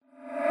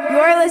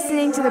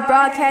listening to the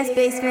Broadcast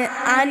Basement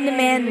On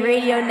Demand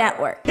Radio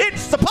Network.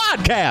 It's the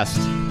podcast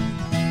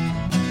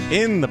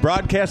in the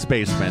Broadcast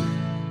Basement.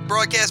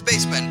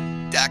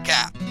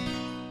 BroadcastBasement.com.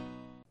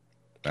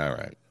 All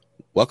right.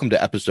 Welcome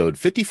to episode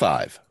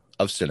 55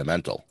 of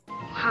Cinemental.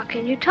 How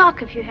can you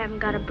talk if you haven't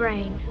got a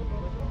brain?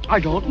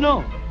 I don't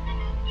know.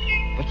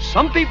 But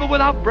some people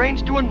without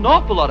brains do an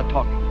awful lot of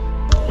talking.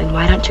 Then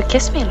why don't you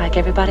kiss me like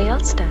everybody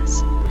else does?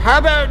 How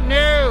about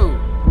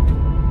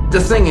new? The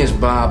thing is,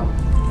 Bob,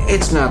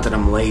 it's not that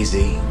I'm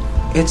lazy.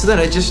 It's that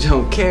I just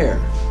don't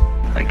care.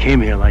 I came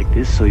here like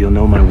this so you'll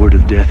know my word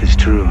of death is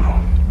true.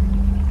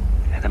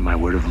 And that my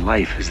word of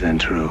life is then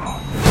true.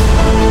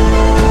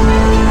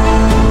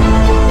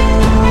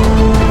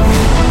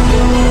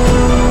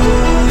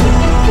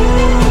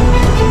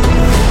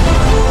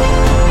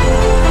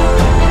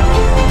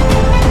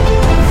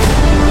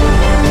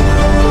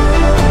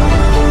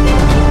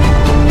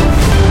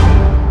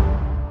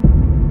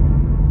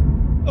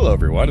 Hello,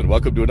 everyone, and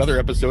welcome to another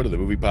episode of the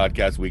movie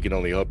podcast we can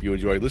only hope you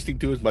enjoy listening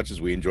to as much as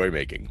we enjoy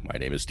making. My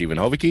name is Stephen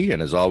Hovicki,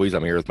 and as always,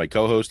 I'm here with my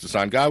co-host,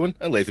 Hassan Godwin,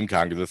 and Latham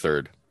Conger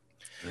III.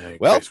 Merry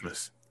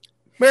Christmas.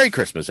 Merry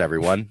Christmas,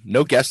 everyone.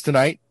 No guests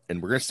tonight,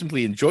 and we're going to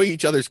simply enjoy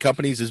each other's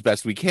companies as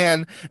best we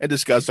can and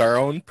discuss our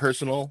own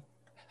personal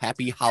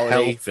happy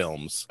holiday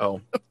films.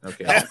 Oh,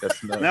 okay.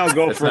 That's not, Now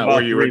go that's for not about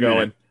where you were 3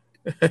 going.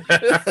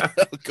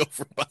 I'll go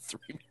for about 3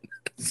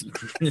 minutes.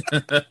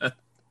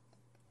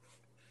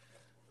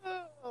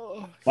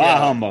 Bah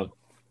humbug.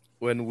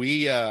 When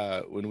we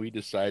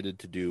decided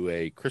to do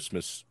a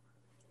Christmas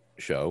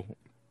show,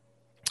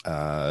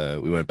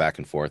 we went back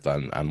and forth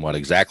on what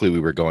exactly we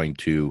were going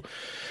to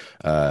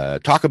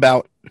talk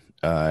about,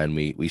 and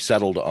we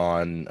settled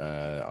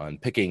on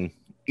picking,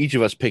 each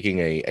of us picking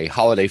a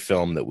holiday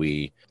film that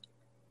we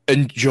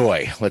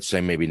enjoy. Let's say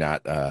maybe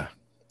not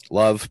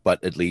love,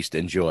 but at least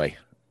enjoy.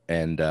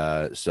 And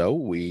so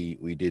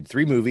we did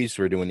 3 movies.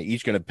 We're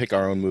each going to pick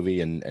our own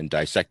movie and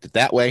dissect it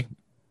that way.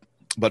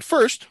 But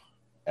first,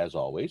 as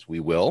always,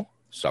 we will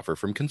suffer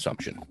from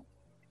consumption.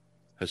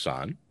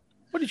 Hassan,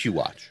 what did you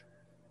watch?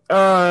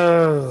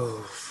 I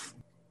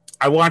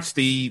watched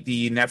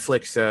the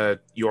Netflix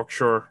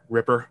Yorkshire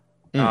Ripper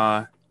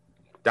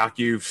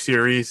docu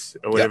series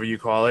or whatever you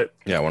call it.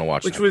 Yeah, I want to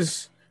watch which that.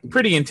 was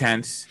pretty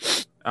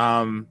intense.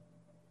 How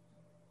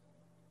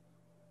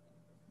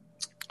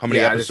many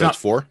episodes?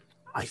 4?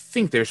 I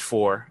think there's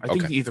 4. I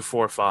think either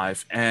 4 or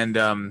 5.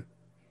 And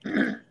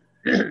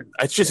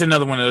it's just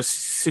another one of those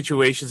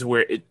situations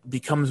where it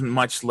becomes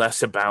much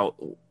less about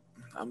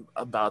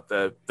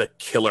the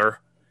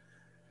killer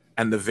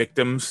and the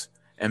victims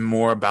and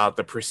more about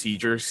the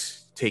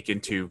procedures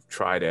taken to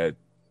try to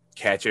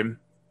catch him.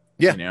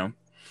 Yeah. You know?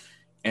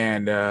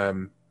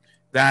 And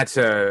that's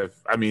a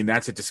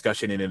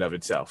discussion in and of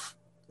itself.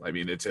 I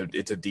mean, it's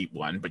a deep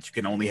one, but you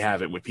can only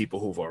have it with people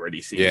who've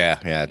already seen it.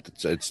 Yeah,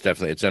 it's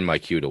definitely, it's in my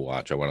queue to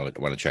watch. I want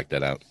to check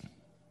that out.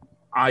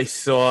 I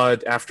saw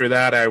it. After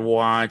that, I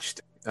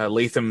watched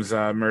Latham's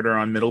Murder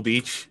on Middle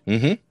Beach,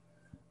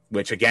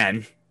 which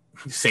again,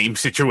 same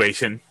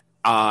situation.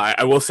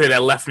 I will say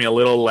that left me a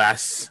little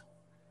less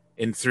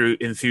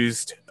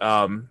enthused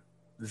than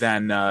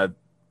the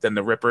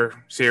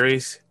Ripper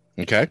series.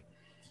 Okay,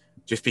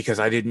 just because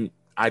I didn't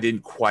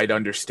quite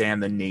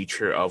understand the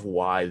nature of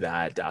why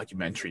that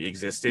documentary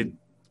existed,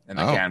 and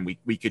again,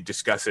 we could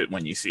discuss it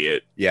when you see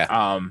it.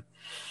 Yeah.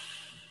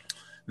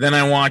 Then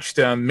I watched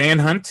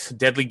Manhunt: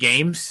 Deadly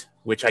Games,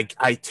 which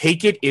I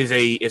take it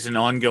is an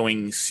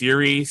ongoing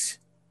series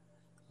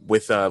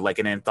with like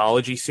an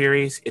anthology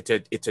series. It's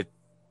a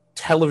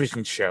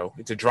television show.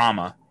 It's a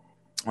drama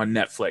on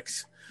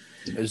Netflix.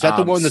 Is that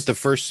the one that the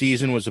first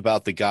season was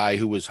about the guy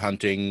who was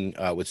hunting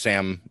with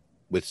Sam?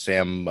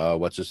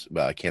 What's his?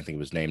 I can't think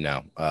of his name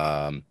now.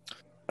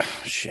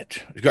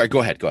 Shit. Go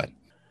ahead.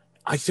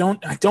 I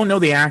don't know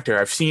the actor.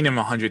 I've seen him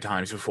 100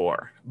 times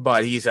before,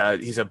 but he's an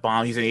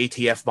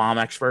ATF bomb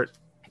expert.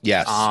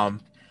 Yes.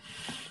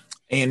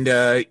 And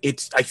I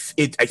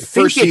think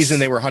first season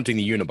they were hunting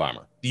the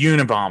Unabomber. The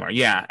Unabomber,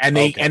 yeah, and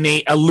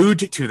they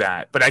allude to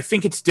that, but I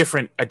think it's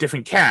a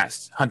different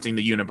cast hunting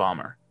the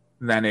Unabomber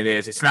than it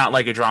is. It's not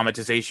like a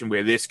dramatization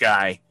where this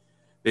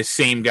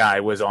same guy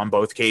was on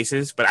both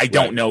cases, but I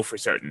don't know for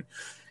certain.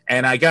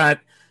 And I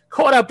got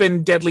caught up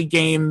in Deadly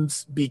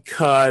Games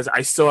because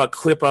I saw a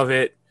clip of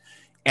it.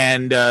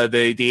 And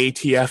the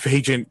ATF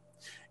agent,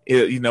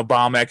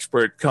 bomb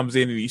expert, comes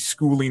in and he's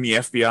schooling the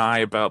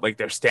FBI about like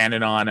they're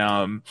standing on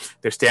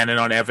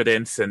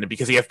evidence, and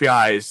because the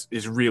FBI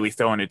is really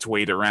throwing its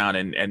weight around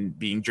and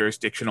being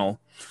jurisdictional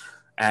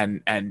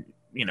and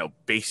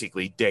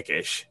basically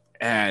dickish.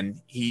 And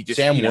he just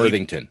Sam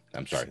Worthington.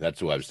 I'm sorry, that's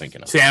who I was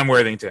thinking of. Sam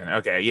Worthington.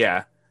 Okay,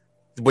 yeah,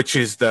 which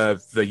is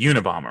the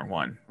Unabomber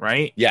one,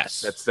 right?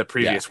 Yes, that's the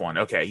previous one.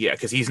 Okay, yeah,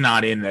 because he's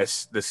not in the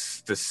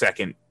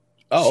second.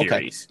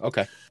 Series.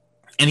 Okay.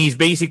 And he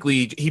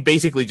basically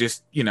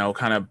just,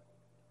 kind of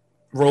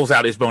rolls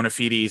out his bona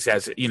fides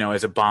as a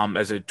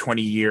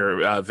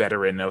 20-year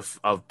veteran of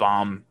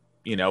bomb,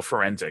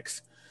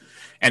 forensics.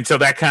 And so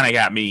that kind of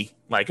got me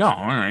like, oh,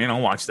 all right,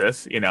 I'll watch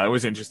this. It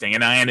was interesting.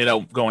 And I ended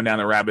up going down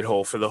the rabbit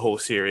hole for the whole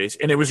series.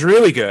 And it was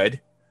really good.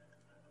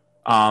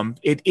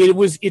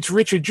 It's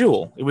Richard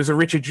Jewell. It was a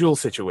Richard Jewell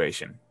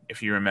situation,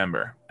 if you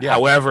remember. Yeah.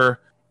 However,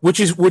 which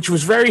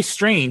was very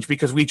strange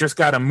because we just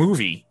got a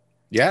movie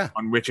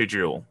on Richard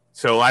Jewell.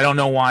 So I don't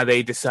know why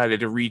they decided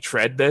to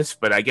retread this,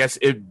 but I guess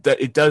it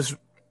does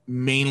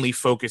mainly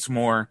focus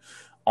more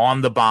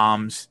on the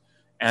bombs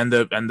and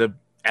the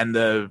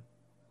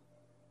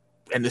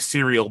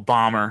serial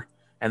bomber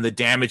and the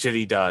damage that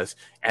he does.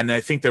 And I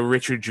think the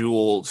Richard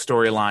Jewell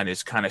storyline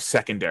is kind of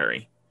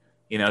secondary.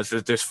 So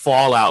there's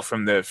fallout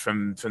from the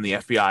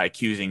FBI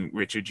accusing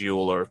Richard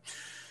Jewell or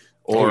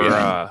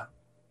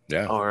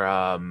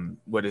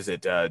what is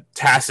it?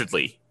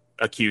 Tacitly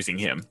accusing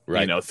him,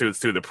 right. Through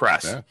the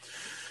press. Yeah.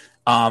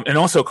 And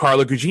also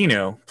Carla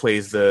Gugino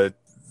plays the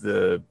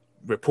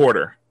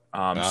reporter.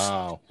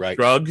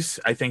 Drugs,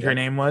 I think her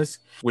name was,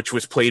 which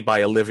was played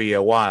by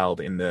Olivia Wilde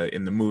in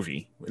the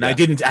movie. And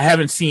I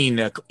haven't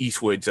seen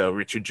Eastwood's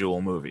Richard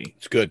Jewell movie.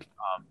 It's good.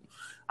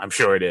 I'm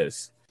sure it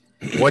is.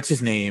 What's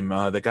his name?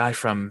 The guy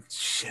from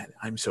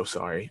I'm so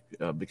sorry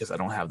because I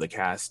don't have the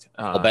cast.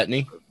 Paul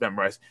Bettany?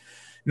 Memorized.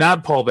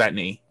 Not Paul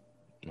Bettany.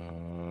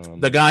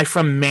 The guy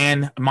from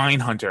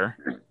Mindhunter,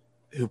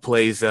 who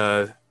plays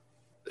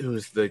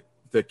who's the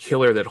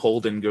killer that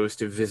Holden goes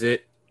to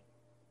visit.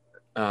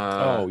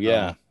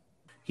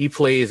 He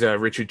plays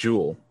Richard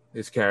Jewell,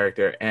 his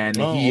character, and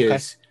he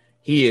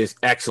is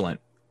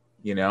excellent.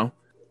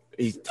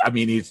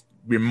 He's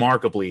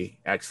remarkably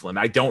excellent.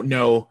 I don't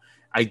know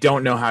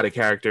how the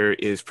character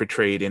is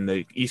portrayed in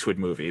the Eastwood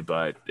movie,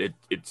 but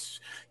it's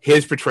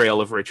his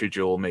portrayal of Richard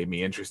Jewell made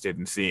me interested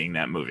in seeing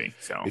that movie.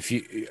 So, if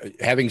you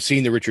having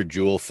seen the Richard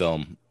Jewell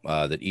film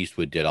that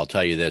Eastwood did, I'll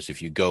tell you this: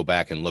 if you go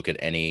back and look at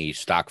any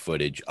stock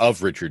footage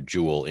of Richard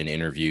Jewell in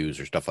interviews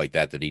or stuff like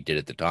that he did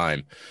at the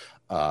time,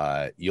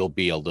 you'll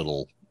be a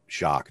little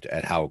shocked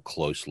at how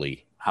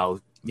closely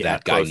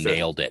that guy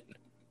nailed it.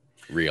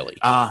 Really,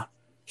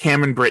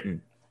 Cameron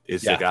Britton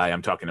is the guy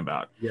I'm talking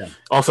about. Yeah.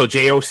 Also,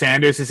 J.O.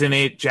 Sanders is in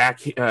it.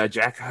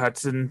 Jack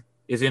Hudson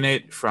is in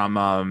it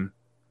from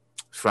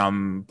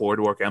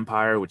Boardwalk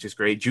Empire, which is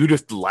great.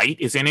 Judith Light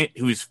is in it,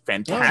 who's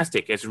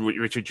fantastic as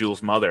Richard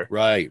Jewell's mother.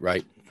 Right.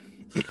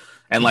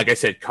 And like I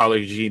said, Carla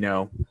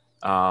Gugino,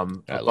 a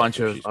bunch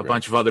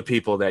of other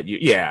people that you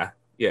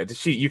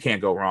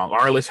can't go wrong.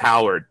 Arliss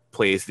Howard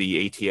plays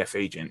the ATF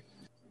agent.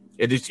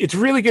 It's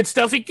really good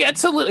stuff. It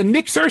gets a little.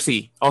 Nick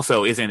Searcy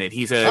also is in it.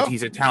 He's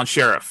a town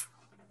sheriff.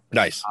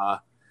 Nice.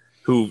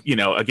 Who,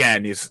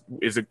 again, is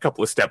a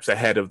couple of steps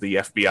ahead of the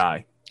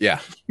FBI. Yeah.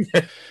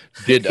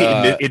 Did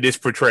in this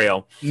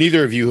portrayal.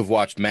 Neither of you have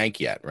watched Mank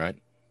yet, right?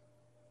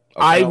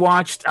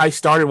 Okay. I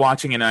started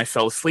watching and I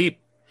fell asleep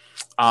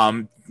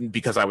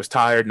because I was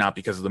tired, not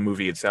because of the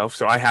movie itself.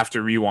 So I have to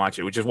rewatch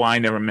it, which is why I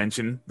never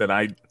mentioned that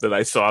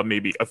I saw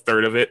maybe a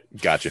third of it.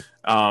 Gotcha.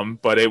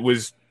 But it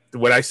was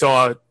what I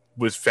saw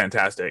was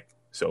fantastic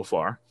so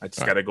far. I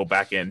just got to go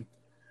back in.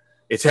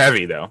 It's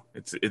heavy though.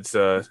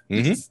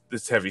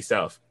 It's heavy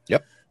stuff.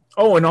 Yep.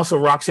 Oh, and also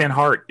Roxanne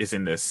Hart is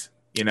in this.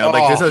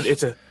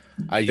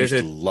 I used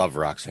to love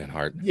Roxanne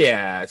Hart.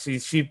 Yeah, she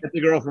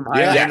the girl from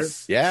Highlander.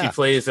 Yes. She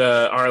plays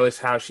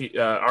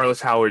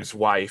Arliss Howard's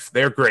wife.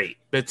 They're great.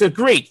 It's a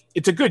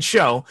good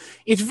show.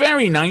 It's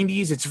very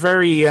 90s. It's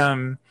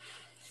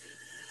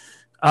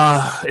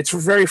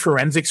very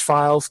Forensics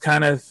Files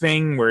kind of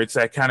thing where it's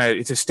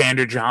it's a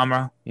standard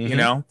genre,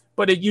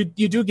 but you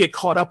do get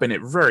caught up in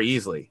it very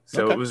easily.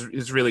 So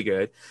it's really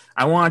good.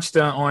 I watched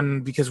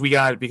because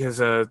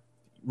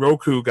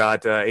Roku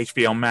got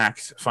HBO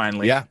Max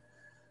finally. Yeah.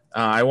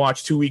 I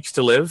watched 2 Weeks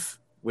to Live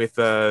with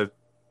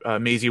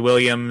Maisie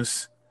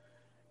Williams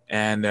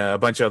and a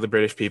bunch of other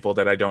British people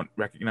that I don't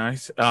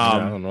recognize. I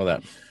don't know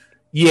that.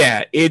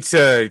 Yeah,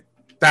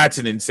 that's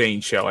an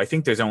insane show. I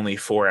think there's only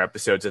 4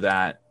 episodes of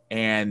that.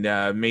 And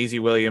Maisie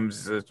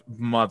Williams'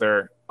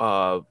 mother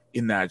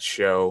in that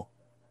show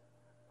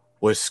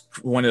was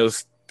one of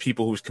those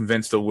people who was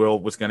convinced the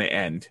world was going to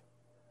end.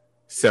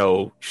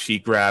 So she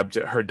grabbed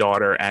her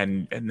daughter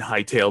and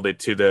hightailed it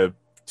to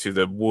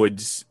the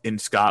woods in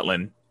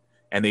Scotland,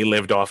 and they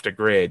lived off the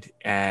grid.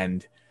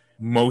 And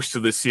most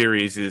of the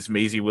series is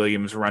Maisie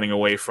Williams running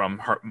away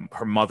from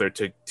her mother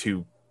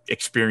to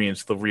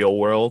experience the real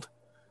world.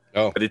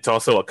 Oh, but it's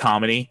also a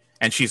comedy,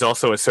 and she's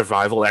also a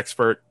survival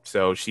expert.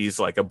 So she's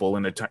like a bull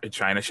in a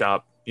china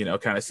shop,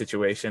 kind of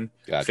situation.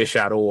 Gotcha. Fish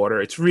out of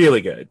water. It's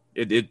really good.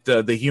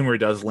 The humor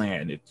does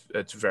land.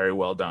 It's very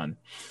well done.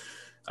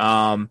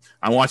 I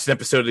watched an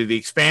episode of The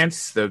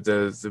Expanse,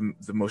 the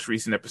most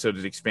recent episode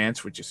of The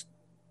Expanse, which is,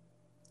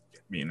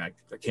 I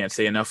can't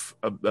say enough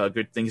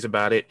good things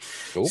about it.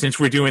 Cool. Since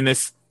we're doing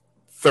this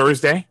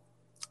Thursday,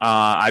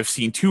 I've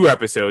seen 2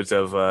 episodes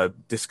of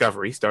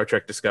Discovery, Star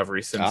Trek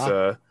Discovery, since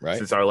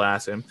our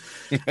last one.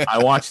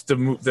 I watched the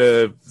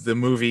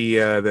movie,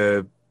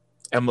 the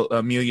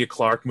Emilia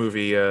Clarke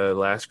movie,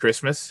 Last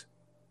Christmas,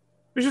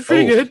 which is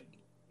pretty good.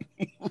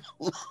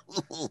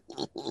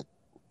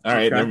 All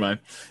right, never mind.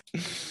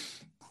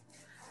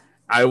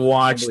 I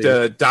watched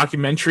a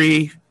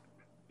documentary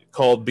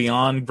called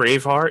Beyond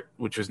Braveheart,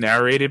 which was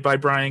narrated by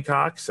Brian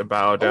Cox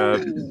about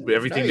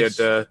everything nice.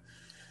 that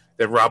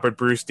Robert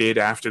Bruce did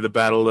after the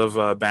Battle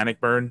of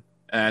Bannockburn.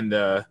 And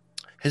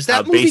has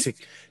that movie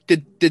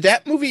did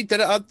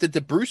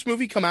the Bruce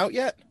movie come out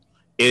yet?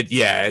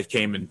 It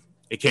came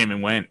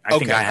and went. I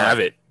think I have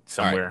it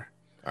somewhere.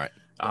 All right.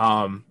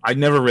 I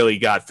never really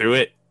got through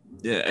it.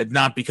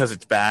 Not because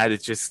it's bad.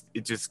 It's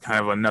just kind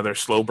of another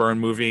slow burn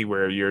movie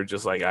where you're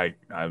just like,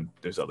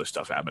 there's other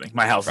stuff happening.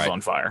 My house is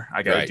on fire.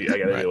 I gotta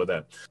deal with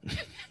that.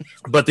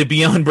 But the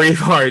Beyond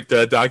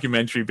Braveheart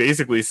documentary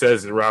basically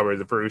says that Robert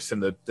the Bruce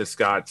and the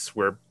Scots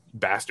were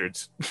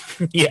bastards.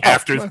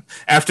 After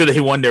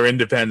they won their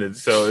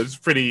independence. So it's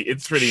pretty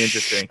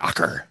interesting.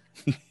 Shocker.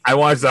 I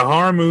watched the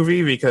horror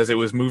movie because it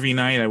was movie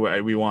night.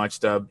 We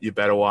watched You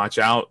Better Watch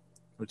Out,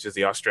 which is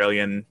the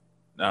Australian.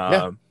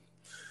 That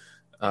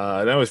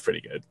was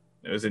pretty good.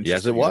 It was interesting.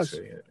 Yes, it was.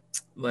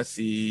 Let's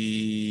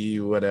see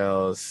what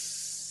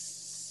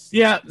else.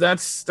 Yeah,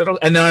 that'll.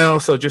 And then I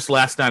also just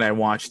last night I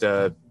watched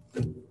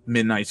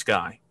Midnight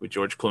Sky with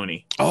George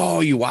Clooney. Oh,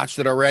 you watched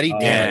it already?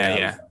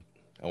 Yeah.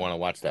 I want to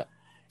watch that.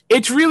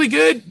 It's really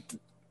good.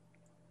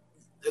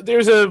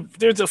 There's a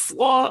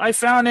flaw I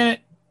found in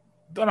it,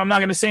 but I'm not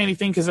going to say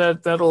anything because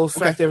that'll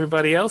affect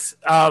everybody else.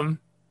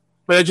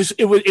 But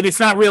it's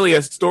not really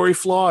a story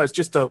flaw. It's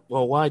just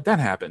why'd that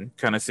happen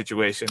kind of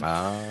situation.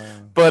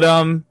 But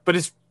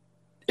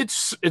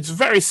it's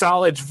very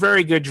solid. It's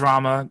very good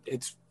drama.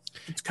 It's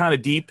kind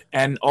of deep,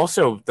 and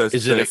also the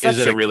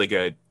effects are really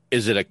good.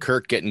 Is it a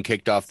Kirk getting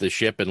kicked off the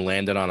ship and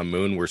landed on a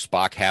moon where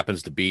Spock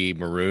happens to be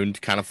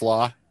marooned kind of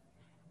flaw?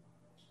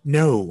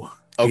 No.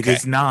 Okay. It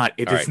is not.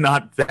 It is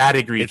not that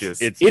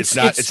egregious.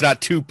 It's not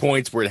 2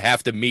 points where they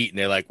have to meet and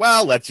they're like,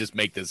 well, let's just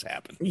make this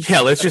happen. Yeah,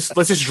 let's just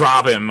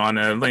drop him on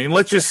a.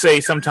 Let's just say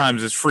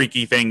sometimes as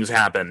freaky things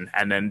happen,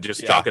 and then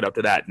just chalk it up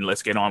to that, and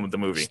let's get on with the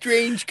movie.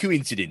 Strange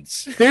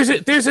coincidence. There's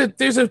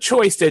a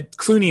choice that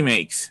Clooney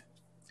makes,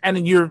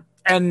 and you're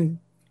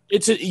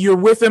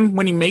with him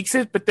when he makes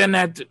it, but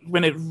then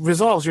when it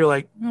resolves, you're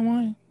like,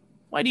 oh,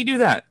 why do you do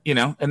that?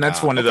 And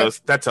that's one of those.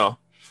 That's all.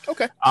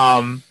 Okay.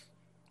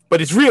 But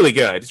it's really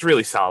good. It's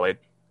really solid.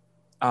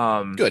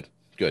 Good.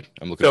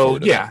 I'm looking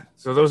forward to that.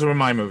 So those were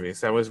my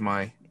movies. That was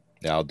my.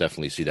 Yeah, I'll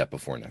definitely see that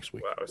before next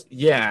week.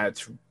 Yeah,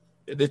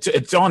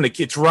 it's on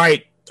it's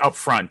right up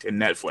front in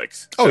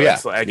Netflix.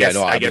 So I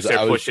guess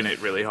they're pushing it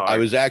really hard. I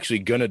was actually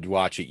gonna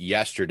watch it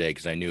yesterday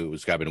because I knew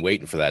I've been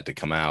waiting for that to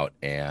come out,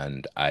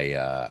 and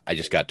I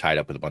just got tied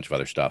up with a bunch of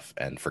other stuff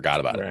and forgot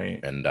about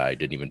it. And I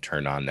didn't even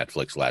turn on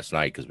Netflix last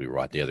night because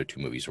the other two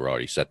movies were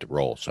already set to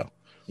roll. So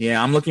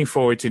yeah, I'm looking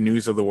forward to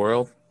News of the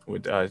World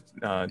with John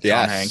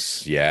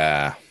Hanks.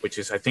 Yeah, which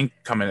is I think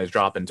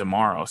dropping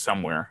tomorrow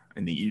somewhere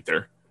in the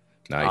ether.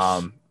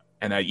 Nice.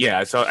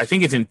 So I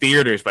think it's in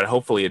theaters, but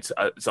hopefully it's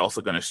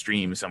also going to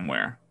stream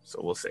somewhere. So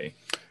we'll see.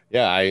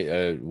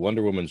 Yeah,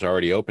 Wonder Woman's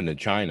already opened in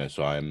China,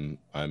 so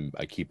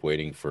I keep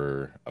waiting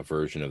for a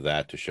version of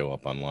that to show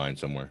up online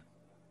somewhere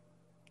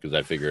because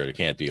I figure it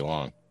can't be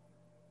long.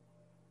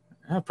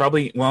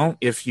 Probably. Well,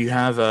 if you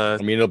have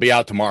it'll be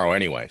out tomorrow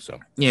anyway. So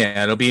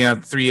yeah, it'll be at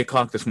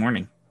 3:00 this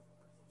morning.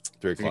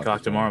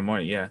 3:00 tomorrow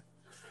morning. Yeah,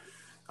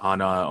 on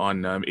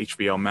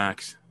HBO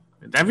Max.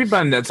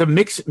 Everybody, that's a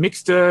mixed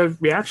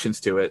reactions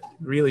to it.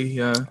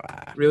 Really,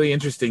 really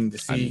interesting to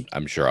see.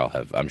 I'm sure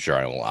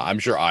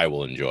I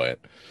will enjoy it,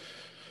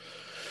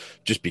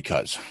 just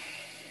because.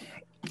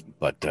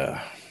 But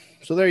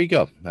so there you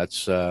go.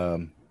 That's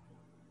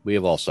we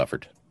have all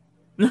suffered.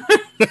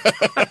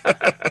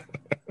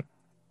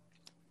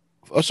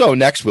 So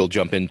next we'll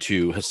jump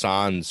into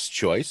Hassan's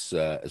choice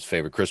as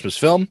favorite Christmas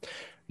film,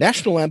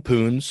 National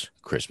Lampoon's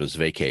Christmas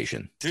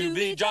Vacation. To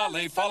be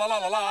jolly, fa la la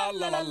la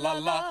la la la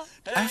la.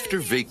 After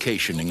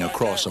vacationing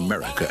across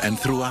America and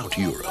throughout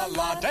Europe,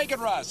 Take it,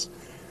 Russ.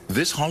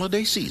 this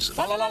holiday season,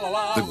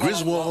 the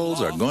Griswolds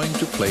are going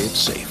to play it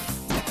safe.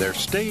 They're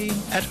staying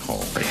at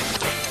home.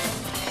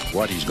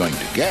 What he's going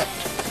to get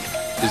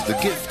is the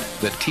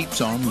gift that keeps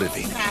on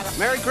living.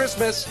 Merry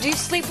Christmas. Do you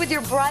sleep with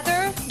your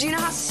brother? Do you know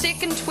how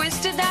sick and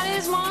twisted that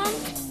is, Mom?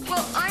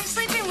 Well, I'm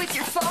sleeping with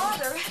your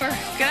father. We're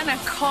gonna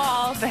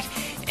call, but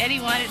Eddie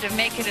wanted to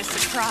make it a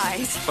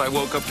surprise. If I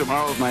woke up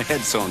tomorrow with my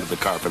head sewn to the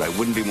carpet, I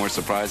wouldn't be more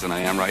surprised than I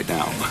am right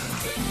now.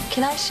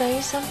 Can I show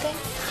you something?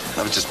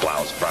 I was just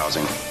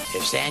browsing.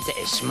 If Santa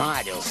is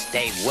smart, he'll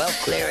stay well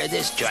clear of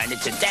this joint.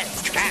 It's a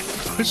death trap.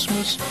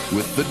 Christmas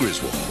with the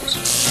Griswolds.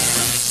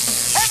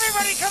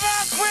 Everybody come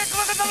out quick,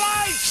 look at the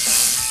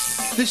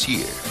lights! This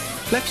year,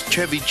 let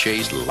Chevy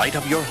Chase light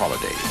up your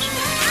holidays.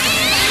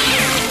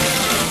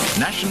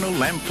 National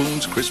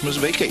Lampoon's Christmas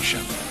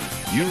Vacation.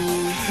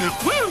 You'll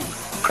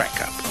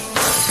crack up.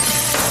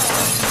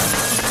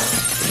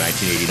 From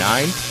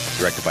 1989,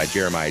 directed by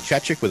Jeremiah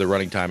Chechik with a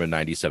running time of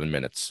 97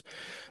 minutes.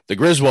 The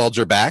Griswolds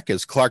are back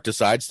as Clark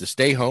decides to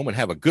stay home and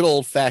have a good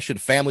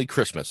old-fashioned family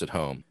Christmas at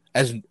home.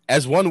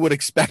 As one would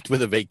expect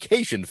with a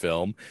vacation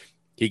film,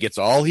 he gets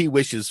all he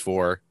wishes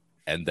for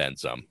and then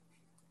some.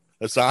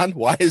 Hassan,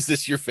 why is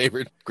this your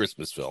favorite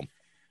Christmas film?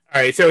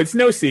 All right, so it's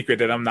no secret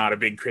that I'm not a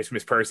big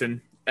Christmas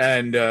person,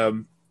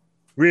 and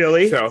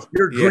really, so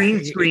your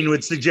green screen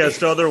would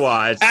suggest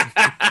otherwise.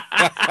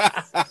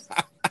 I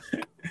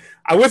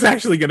was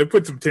actually going to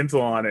put some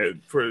tinsel on it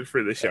for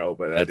the show,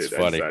 but That's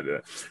funny. I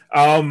decided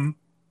to.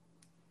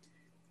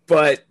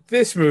 But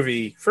this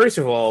movie, first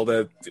of all,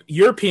 the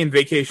European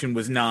Vacation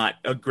was not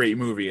a great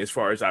movie as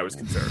far as I was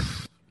concerned.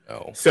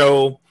 Oh,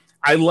 so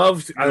I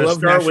loved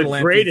start National with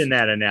great Lampoon's- in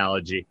that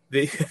analogy.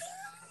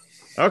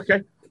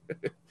 Okay.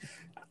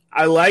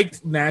 I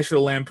liked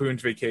National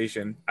Lampoon's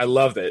Vacation. I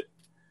loved it.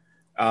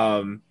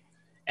 And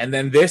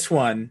then this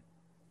one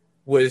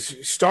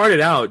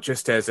started out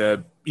just as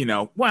a,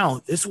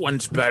 this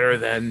one's better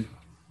than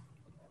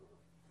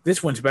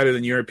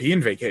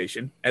European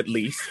Vacation, at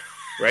least,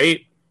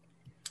 right?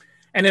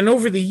 And then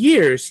over the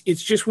years,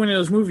 it's just one of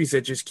those movies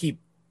that just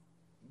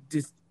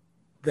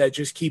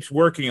keeps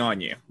working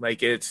on you.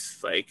 Like,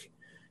 it's like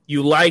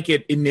you like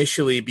it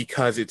initially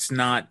because it's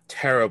not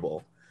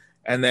terrible.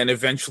 And then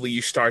eventually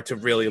you start to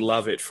really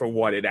love it for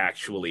what it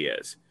actually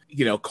is.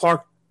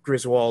 Clark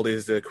Griswold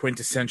is the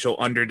quintessential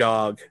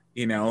underdog.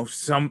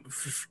 Some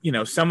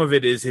of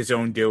it is his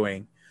own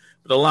doing,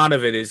 but a lot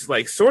of it is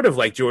like sort of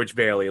like George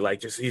Bailey,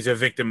 like just he's a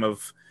victim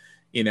of,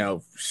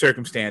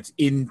 circumstance.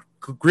 In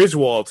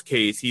Griswold's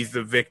case, he's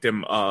the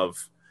victim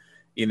of,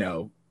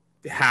 being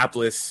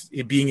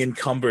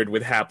encumbered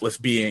with hapless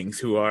beings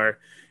who are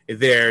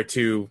there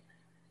to,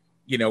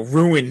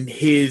 ruin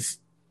his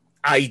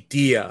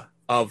idea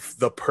of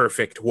the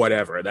perfect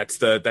whatever. That's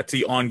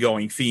the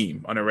ongoing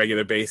theme on a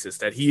regular basis,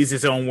 that he's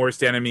his own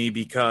worst enemy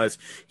because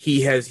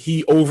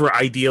he over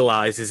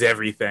idealizes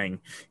everything.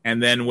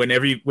 And then when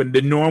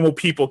the normal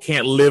people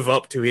can't live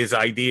up to his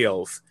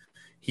ideals,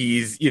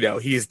 he's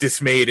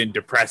dismayed and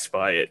depressed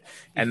by it.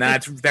 And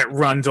that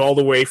runs all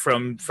the way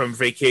from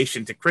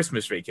Vacation to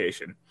Christmas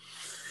Vacation.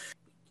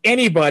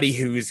 Anybody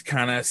who's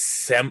kind of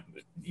semi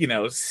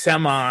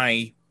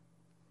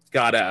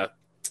got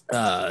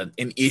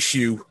an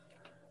issue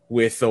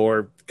with,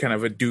 or kind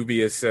of a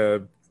dubious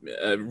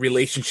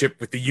relationship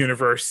with the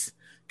universe,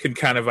 can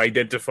kind of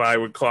identify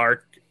with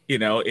Clark,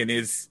 in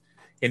his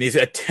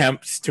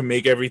attempts to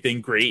make everything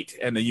great,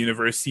 and the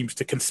universe seems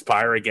to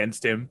conspire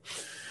against him.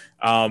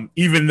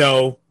 Even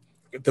though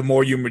the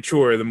more you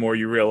mature, the more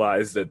you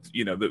realize that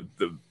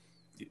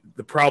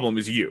the problem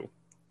is you.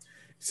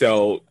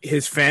 So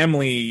his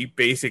family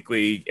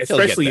basically,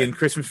 especially in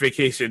Christmas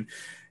Vacation,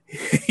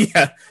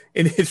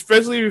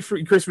 especially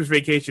for Christmas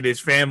Vacation, his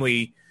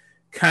family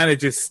kind of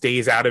just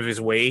stays out of his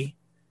way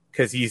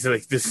because he's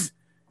like this,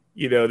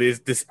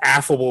 this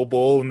affable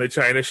bull in the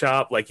china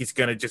shop. Like, he's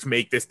gonna just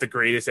make this the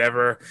greatest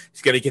ever.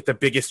 He's gonna get the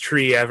biggest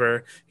tree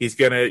ever. He's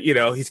gonna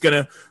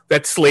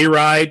that sleigh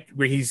ride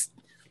where he's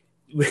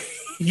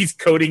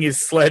coating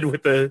his sled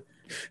with the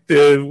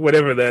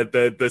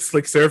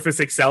slick surface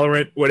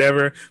accelerant,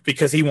 whatever,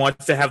 because he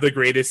wants to have the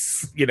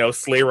greatest,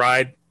 sleigh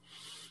ride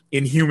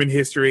in human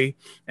history,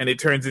 and it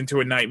turns into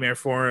a nightmare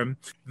for him.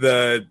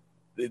 The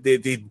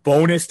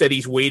bonus that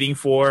he's waiting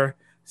for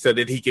so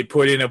that he could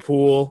put in a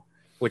pool,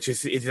 which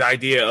is his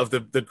idea of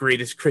the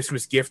greatest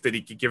Christmas gift that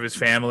he could give his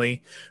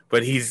family,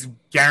 but he's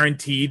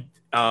guaranteed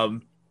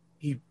that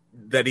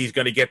he's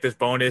going to get this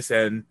bonus.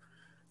 And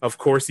of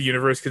course the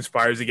universe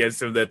conspires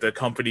against him, that the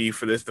company,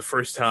 for the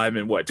first time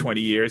in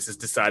 20 years, has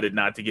decided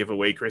not to give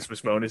away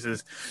Christmas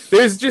bonuses.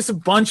 There's just a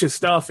bunch of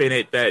stuff in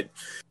it that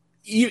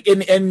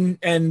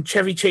and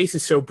Chevy Chase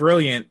is so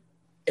brilliant.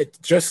 It's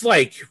just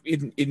like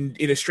in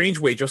a strange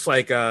way, just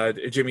like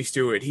Jimmy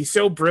Stewart, he's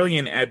so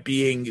brilliant at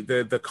being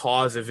the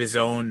cause of his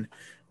own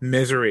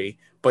misery,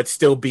 but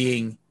still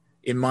being,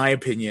 in my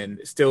opinion,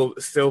 still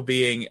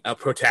being a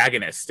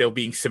protagonist, still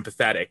being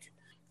sympathetic,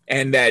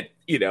 and that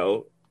he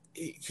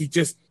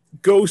just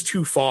goes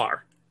too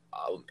far.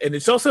 And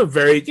it's also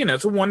very,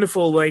 it's a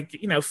wonderful,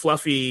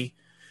 fluffy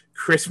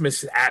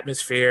Christmas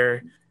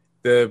atmosphere.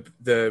 The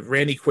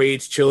Randy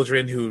Quaid's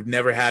children who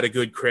never had a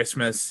good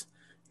Christmas.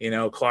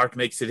 Clark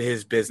makes it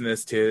his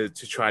business to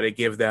try to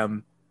give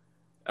them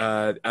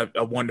a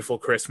wonderful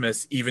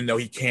Christmas, even though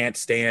he can't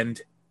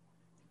stand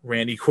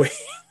Randy Quaid.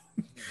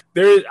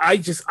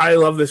 I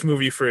love this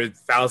movie for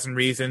 1,000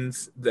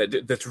 reasons.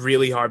 That's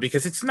really hard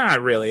because it's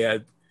not really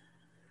a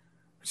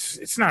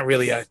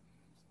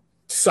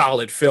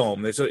solid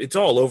film. It's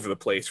all over the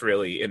place,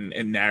 really,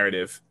 in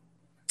narrative.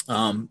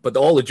 But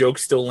all the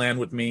jokes still land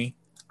with me.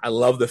 I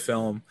love the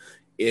film.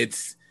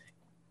 It's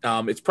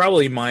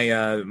probably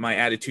my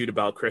attitude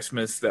about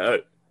Christmas,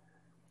 that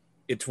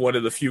it's one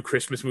of the few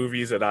Christmas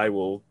movies that I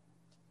will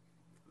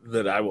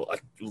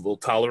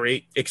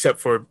tolerate, except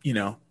for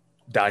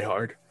Die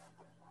Hard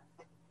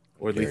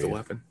or Lethal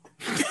Weapon.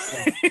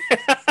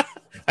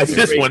 I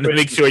just wanted to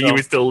make sure you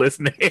were still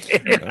listening.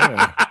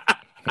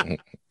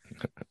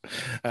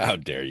 How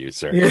dare you,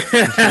 sir?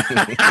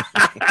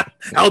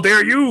 How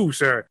dare you,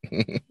 sir?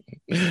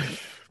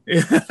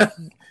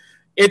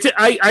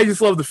 I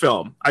just love the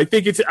film. I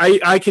think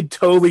I could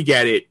totally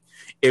get it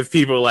if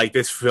people are like,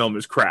 this film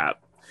is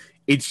crap.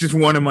 It's just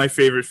one of my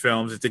favorite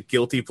films. It's a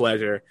guilty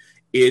pleasure.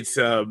 It's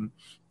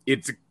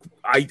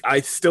I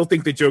still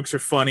think the jokes are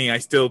funny. I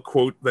still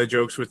quote the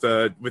jokes with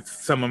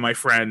some of my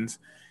friends.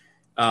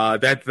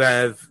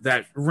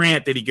 That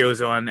rant that he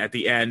goes on at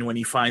the end when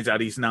he finds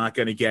out he's not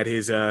going to get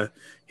his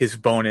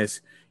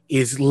bonus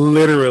is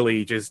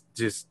literally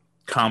just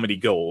comedy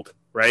gold,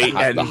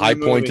 right? The high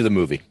point of the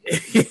movie.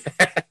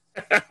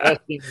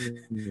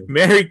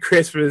 Merry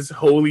Christmas,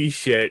 holy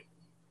shit.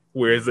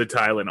 Where's the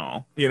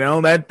Tylenol? You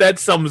know, that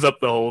sums up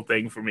the whole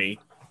thing for me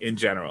in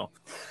general.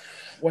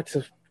 What's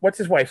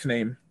his wife's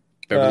name?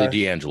 Beverly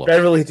D'Angelo.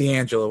 Beverly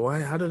D'Angelo.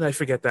 Why? How did I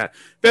forget that?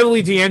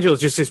 Beverly D'Angelo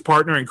is just his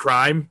partner in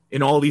crime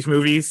in all these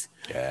movies,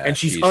 and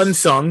she's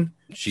unsung.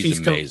 She's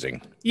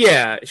amazing.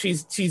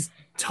 She's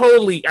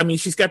totally. I mean,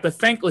 she's got the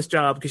thankless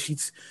job because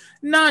she's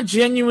not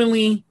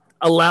genuinely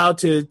allowed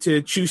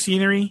to chew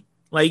scenery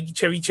like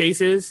Chevy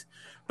Chase is,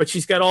 but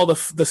she's got all the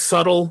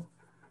subtle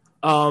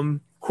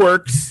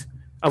quirks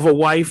of a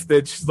wife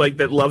that's like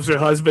that loves her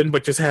husband,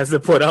 but just has to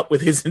put up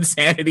with his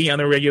insanity on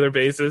a regular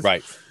basis.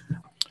 Right.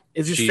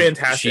 It's just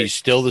fantastic. She's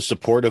still the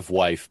supportive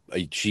wife.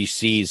 She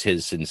sees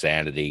his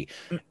insanity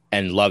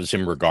and loves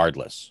him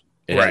regardless.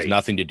 It has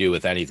nothing to do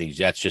with anything.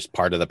 That's just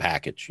part of the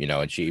package, you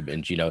know. And she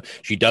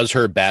does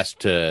her best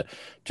to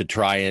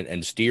try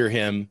and steer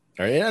him.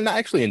 And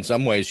actually, in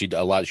some ways, she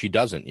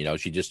doesn't. You know,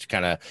 she just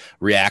kind of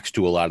reacts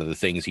to a lot of the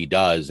things he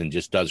does and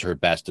just does her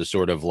best to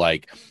sort of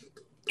like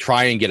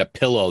try and get a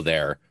pillow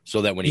there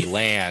so that when he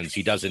lands,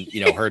 he doesn't,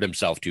 you know, hurt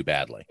himself too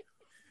badly.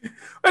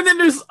 And then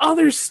there's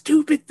other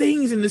stupid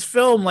things in this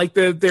film, like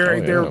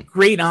their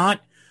great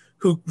aunt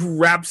who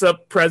wraps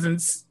up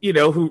presents, you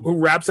know, who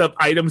wraps up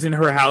items in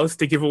her house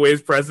to give away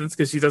as presents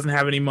because she doesn't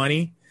have any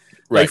money.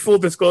 Right. Like, full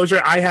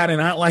disclosure, I had an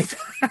aunt like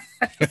that.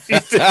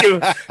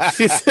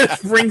 she used to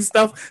bring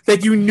stuff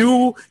that you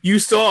knew you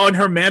saw on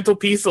her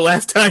mantelpiece the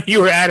last time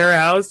you were at her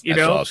house, you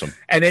know? Awesome.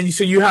 And then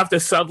so you have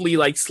to subtly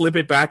like slip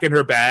it back in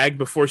her bag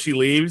before she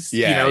leaves,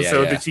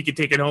 that she can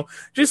take it home.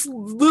 Just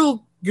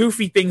little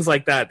goofy things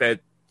like that,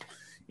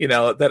 you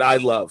know, that I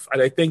love.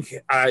 And I think,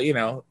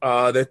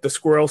 that the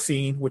squirrel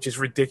scene, which is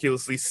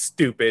ridiculously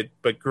stupid,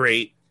 but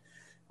great.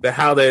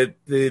 How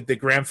the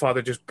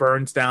grandfather just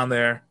burns down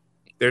their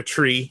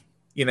tree,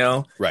 you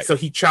know? Right. So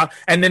he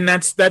and then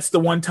that's the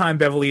one time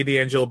Beverly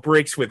D'Angelo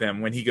breaks with him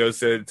when he goes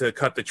to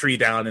cut the tree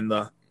down in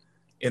the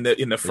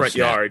front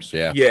yard.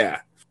 Yeah.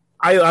 Yeah.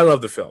 I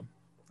love the film.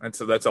 And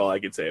so that's all I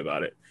can say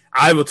about it.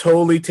 I will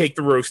totally take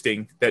the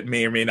roasting that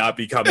may or may not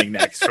be coming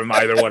next from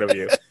either one of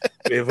you.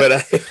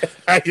 But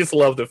I just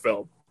love the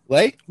film.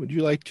 Lay, would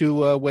you like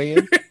to weigh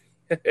in?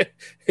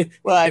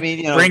 Well, I mean,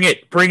 you know,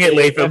 bring it,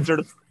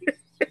 Latham.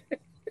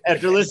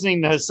 After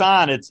listening to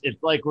Hassan, it's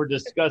like we're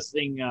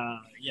discussing,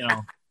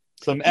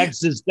 some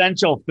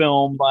existential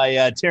film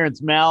by Terrence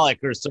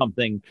Malick or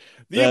something.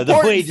 The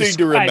important thing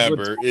to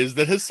remember is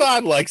that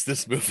Hassan likes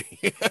this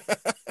movie.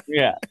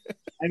 Yeah,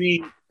 I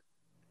mean,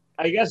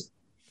 I guess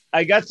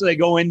I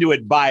go into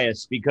it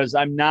biased because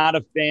I'm not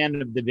a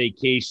fan of the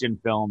vacation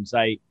films.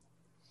 I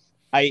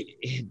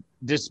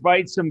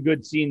despite some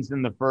good scenes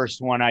in the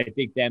first one, I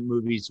think that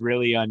movie's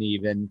really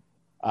uneven.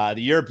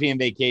 The European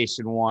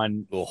Vacation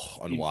one,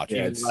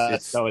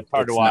 unwatchable. So it's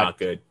hard to watch. Not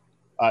good.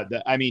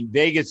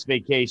 Vegas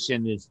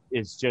Vacation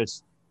is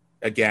just,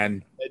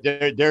 again.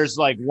 There's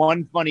like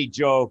one funny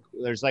joke.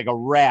 There's like a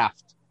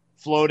raft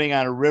floating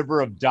on a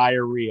river of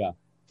diarrhea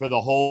for the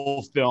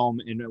whole film,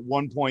 and at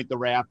one point the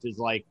raft is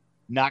like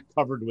not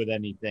covered with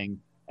anything,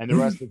 and the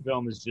rest of the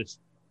film is just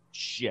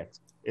shit.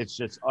 It's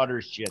just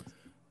utter shit.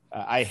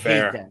 I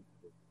hate that.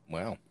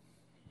 Wow.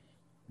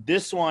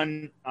 This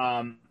one,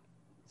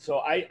 so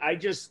I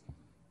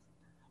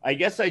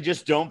guess I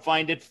just don't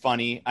find it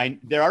funny.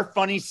 There are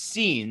funny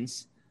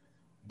scenes,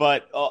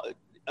 but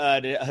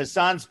to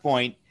Hassan's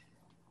point,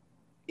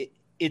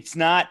 it's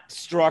not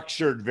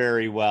structured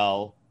very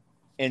well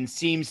and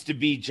seems to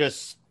be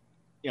just,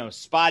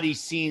 spotty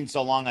scenes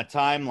along a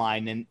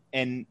timeline.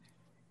 And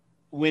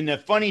when a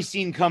funny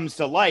scene comes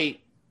to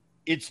light,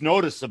 it's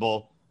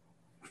noticeable,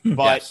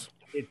 but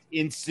it's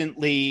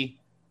instantly,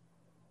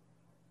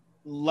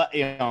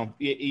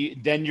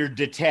 then you're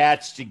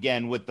detached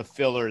again with the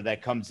filler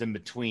that comes in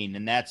between.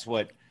 And that's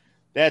what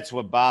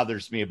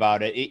bothers me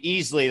about it.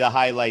 Easily the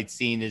highlight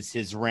scene is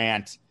his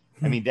rant.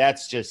 I mean,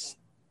 that's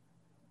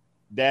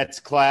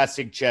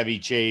classic Chevy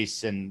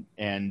Chase. And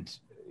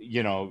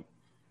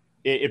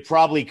it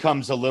probably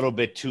comes a little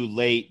bit too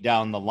late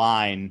down the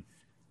line.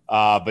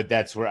 But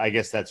that's where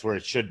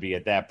it should be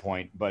at that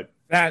point. But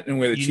that and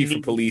where the chief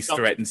of police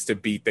threatens to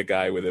beat the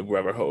guy with a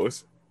rubber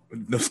hose.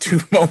 Those two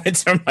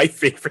moments are my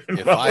favorite.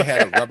 If I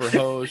had a rubber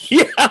hose,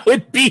 I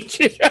would beat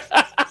you.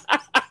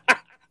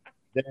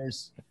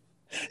 There's,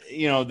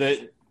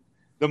 the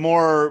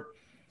more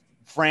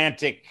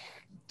frantic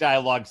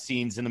dialogue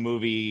scenes in the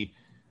movie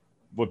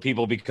with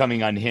people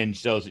becoming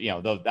unhinged. Those,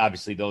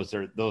 obviously those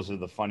are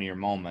the funnier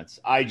moments.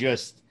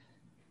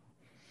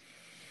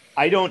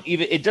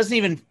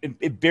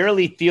 It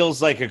barely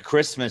feels like a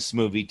Christmas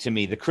movie to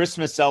me. The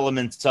Christmas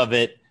elements of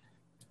it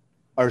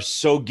are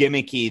so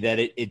gimmicky that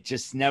it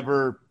just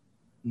never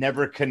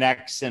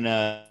connects in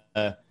a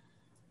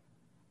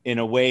in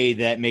a way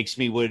that makes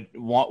me would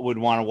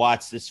want to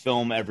watch this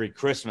film every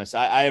Christmas.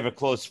 I have a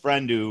close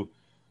friend who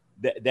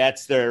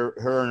that's her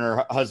and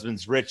her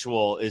husband's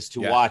ritual is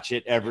to watch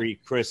it every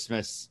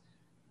Christmas.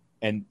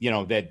 And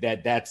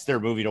that's their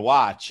movie to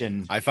watch.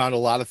 And I found a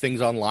lot of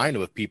things online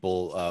with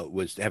people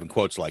was having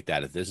quotes like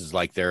that. This is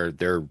like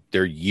their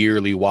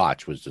yearly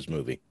watch was this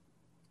movie.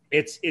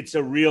 It's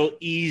a real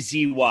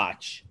easy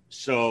watch.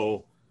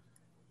 So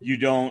you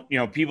don't,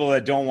 people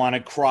that don't want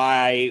to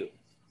cry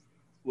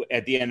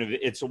at the end of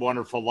It's a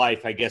Wonderful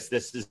Life, I guess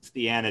this is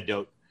the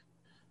antidote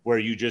where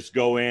you just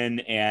go in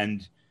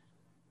and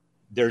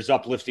there's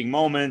uplifting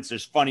moments,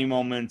 there's funny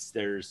moments,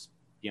 there's,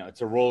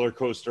 it's a roller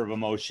coaster of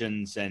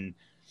emotions, and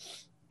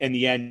in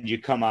the end you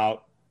come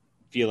out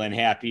feeling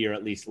happy or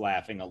at least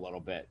laughing a little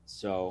bit.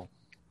 So,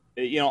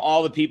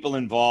 all the people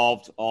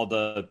involved, all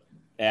the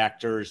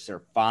actors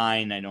are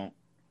fine. I don't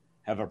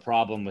have a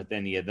problem with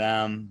any of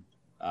them.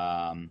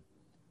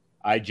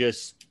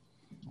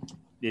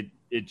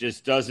 It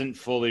just doesn't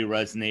fully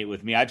resonate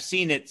with me. I've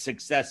seen it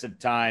successive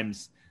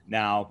times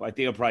now. I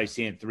think I've probably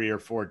seen it 3 or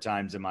 4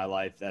 times in my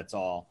life. That's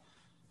all.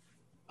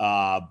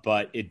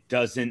 But it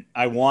doesn't,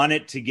 I want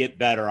it to get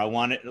better. I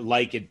want it to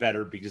like it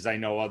better because I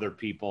know other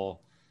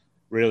people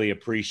really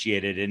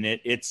appreciate it. And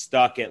it's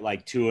stuck at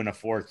like 2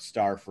 1/4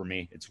 star for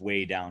me. It's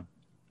way down.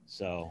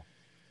 So,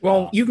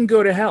 well, you can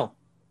go to hell.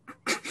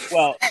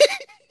 Well,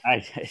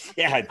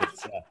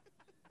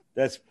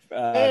 that's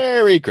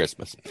Merry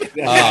Christmas.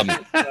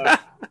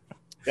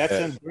 That's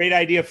a great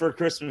idea for a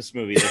Christmas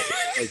movie.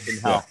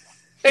 Hell.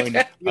 I'm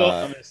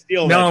gonna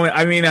steal no, that.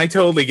 I mean, I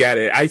totally get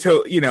it. It's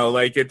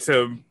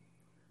a.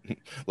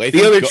 Latham,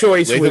 the other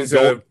choice was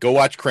go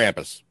watch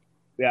Krampus.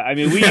 Yeah, I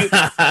mean,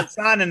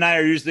 Hassan and I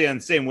are usually on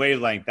the same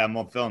wavelength on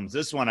most films.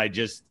 This one, I'm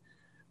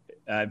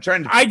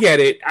trying to. I get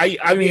it.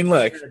 I mean,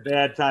 look, a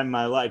bad time in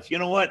my life. You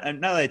know what?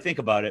 Now that I think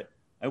about it,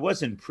 I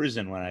was in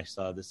prison when I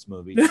saw this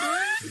movie.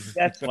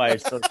 That's why I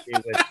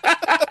associate with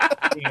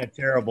being a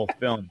terrible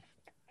film.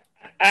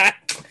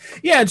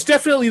 Yeah, it's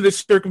definitely the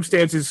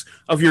circumstances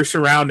of your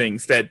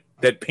surroundings that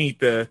paint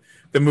the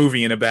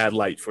movie in a bad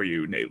light for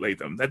you, Nate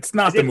Latham. That's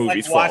not the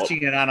movie's fault.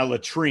 Watching it on a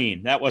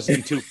latrine, that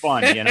wasn't too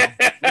fun,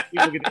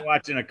 People get to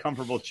watch in a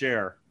comfortable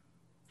chair.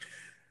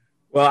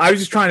 Well, I was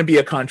just trying to be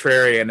a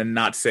contrarian and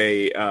not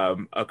say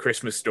A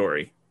Christmas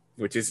Story,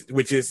 which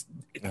is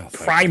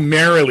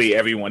primarily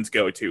everyone's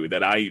go-to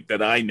that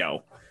I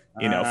know.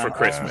 For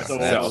Christmas. So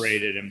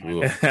overrated in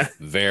my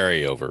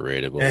very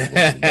overrated.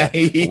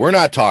 We're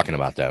not talking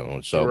about that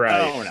one. So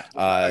right.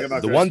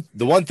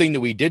 The one thing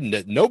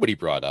that nobody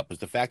brought up was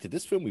the fact that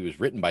this film was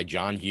written by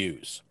John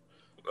Hughes.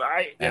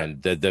 Right.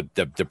 And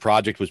the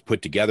project was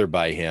put together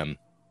by him,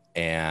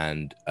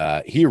 and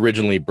he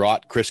originally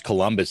brought Chris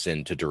Columbus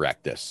in to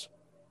direct this.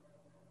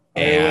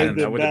 And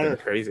that would have been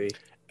crazy.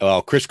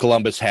 Well, Chris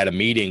Columbus had a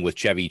meeting with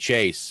Chevy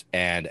Chase,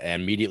 and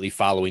immediately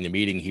following the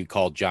meeting, he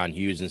called John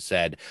Hughes and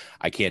said,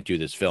 "I can't do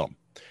this film."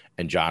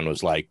 And John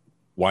was like,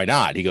 "Why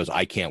not?" He goes,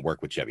 "I can't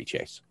work with Chevy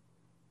Chase."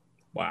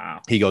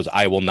 Wow. He goes,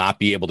 "I will not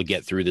be able to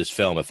get through this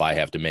film if I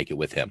have to make it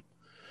with him."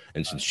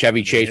 And since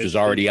Chevy Chase was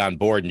already on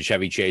board, and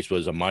Chevy Chase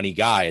was a money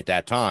guy at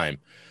that time,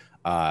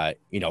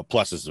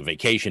 plus it's a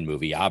vacation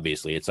movie,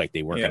 obviously, it's like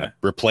they weren't going to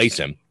replace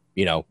him.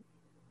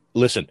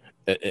 Listen,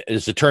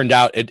 as it turned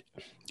out,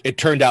 it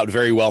turned out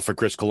very well for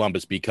Chris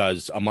Columbus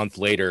because a month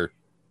later,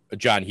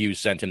 John Hughes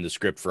sent him the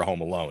script for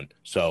Home Alone.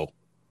 So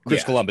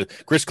Chris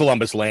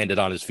Columbus landed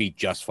on his feet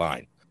just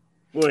fine.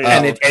 Well,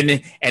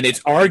 and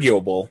it's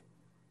arguable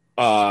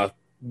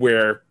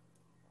where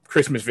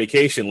Christmas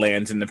Vacation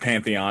lands in the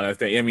pantheon of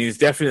things. I mean, it's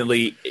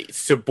definitely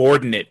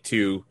subordinate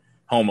to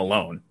Home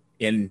Alone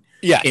in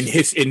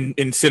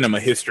cinema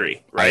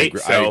history, right?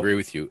 I agree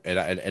with you.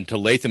 And to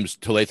Latham's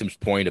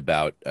point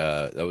about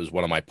that was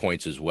one of my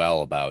points as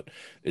well about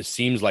it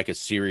seems like a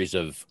series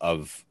of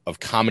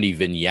comedy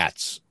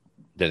vignettes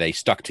that they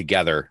stuck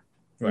together,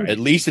 right. At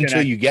least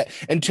until you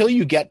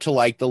get to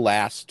like the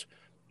last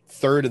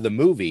third of the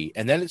movie,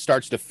 and then it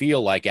starts to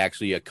feel like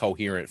actually a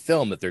coherent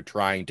film that they're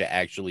trying to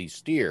actually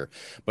steer.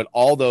 But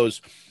all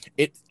those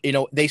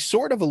they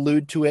sort of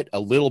allude to it a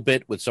little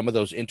bit with some of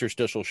those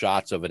interstitial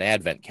shots of an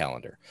advent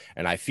calendar.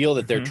 And I feel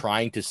that they're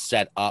trying to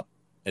set up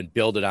and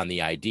build it on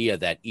the idea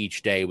that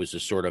each day was a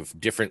sort of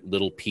different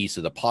little piece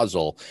of the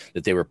puzzle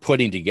that they were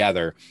putting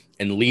together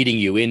and leading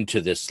you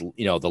into this,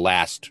 the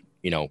last,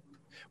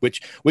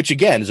 which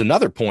again is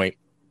another point.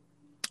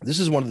 This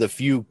is one of the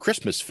few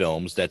Christmas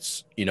films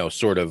that's,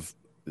 sort of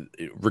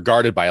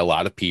regarded by a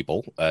lot of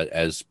people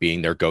as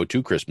being their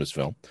go-to Christmas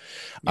film.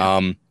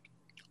 Yeah.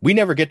 We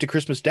never get to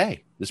Christmas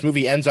Day. This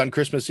movie ends on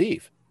Christmas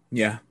Eve.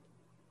 Yeah,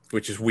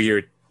 which is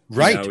weird.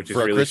 Right, which is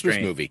for a really Christmas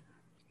strange. movie.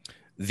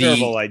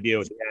 Terrible idea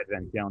with the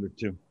Advent calendar,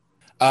 too.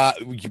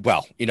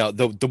 Well,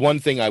 the one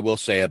thing I will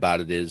say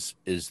about it is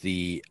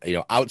the,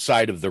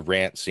 outside of the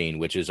rant scene,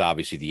 which is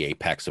obviously the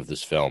apex of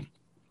this film,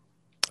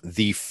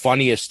 the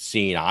funniest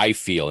scene I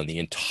feel in the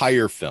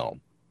entire film,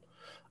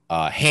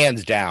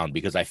 hands down,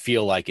 because I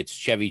feel like it's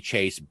Chevy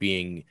Chase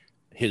being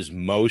his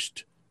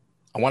most,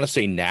 I want to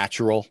say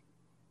natural,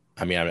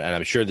 I mean, and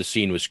I'm sure the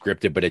scene was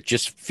scripted, but it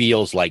just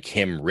feels like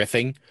him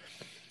riffing,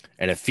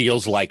 and it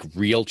feels like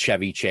real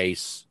Chevy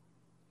Chase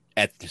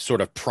at the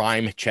sort of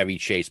prime Chevy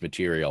Chase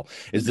material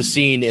is the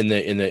scene in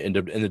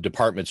the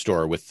department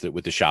store with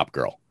the shop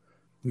girl.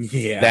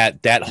 Yeah,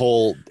 that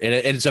whole and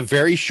it's a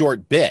very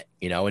short bit,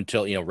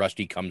 until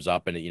Rusty comes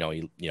up and he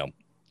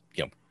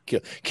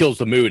kills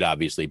the mood,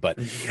 obviously, but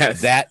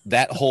yes.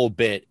 that whole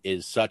bit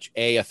is such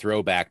a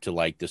throwback to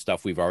like the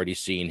stuff we've already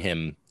seen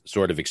him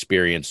sort of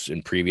experience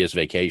in previous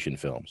vacation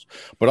films,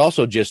 but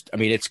also just, I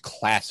mean, it's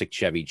classic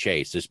Chevy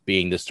Chase, this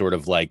being this sort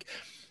of like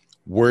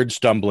word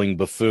stumbling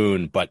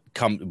buffoon, but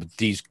come with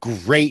these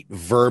great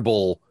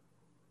verbal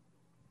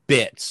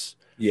bits.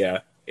 Yeah.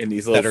 In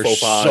these little that are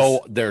faux pas.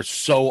 they're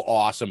so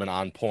awesome and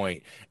on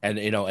point. And,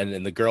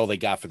 and the girl they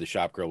got for the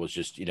shop girl was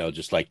just,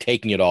 just like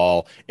taking it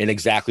all in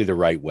exactly the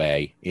right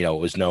way. It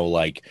was no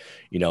like,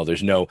 it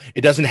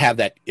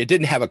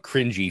didn't have a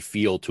cringy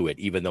feel to it,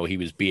 even though he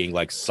was being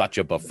like such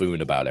a buffoon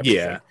about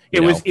everything.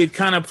 Yeah. It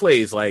kind of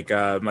plays like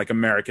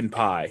American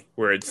Pie,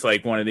 where it's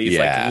like one of these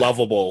like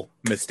lovable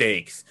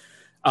mistakes.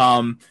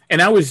 And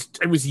it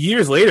was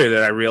years later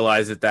that I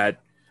realized that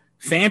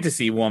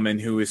fantasy woman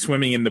who was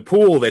swimming in the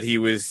pool that he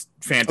was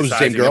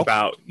fantasizing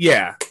about,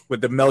 with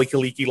the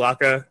Melikaliki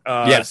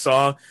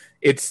song.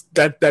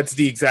 That's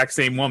the exact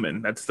same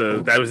woman.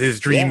 That was his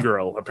dream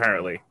girl,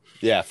 apparently.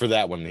 Yeah, for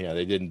that one,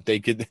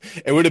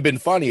 it would have been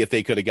funny if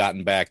they could have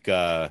gotten back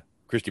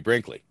Christy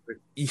Brinkley.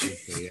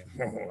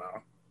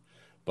 Wow.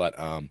 But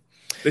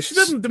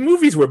the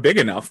movies were big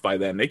enough by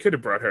then. They could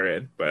have brought her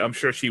in, but I'm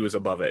sure she was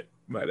above it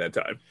by that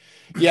time.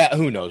 Yeah,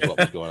 who knows what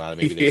was going on?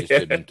 Maybe they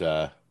just didn't.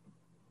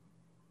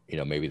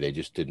 Maybe they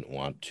just didn't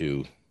want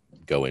to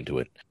go into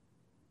it.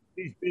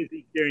 He's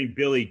busy carrying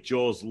Billy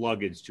Joel's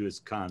luggage to his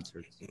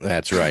concerts.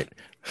 That's right.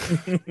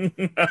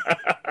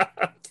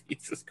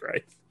 Jesus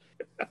Christ.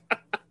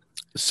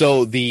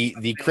 So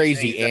the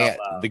crazy aunt,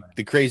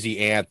 the crazy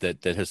aunt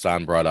that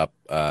Hassan brought up,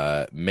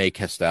 May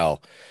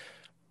Castell,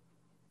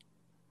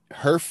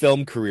 her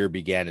film career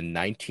began in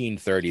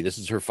 1930. This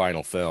is her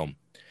final film.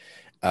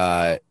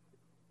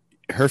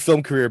 Her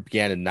film career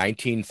began in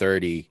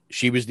 1930.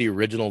 She was the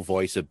original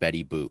voice of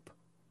Betty Boop.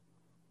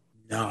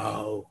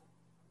 No.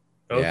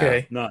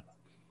 Okay. Yeah. No.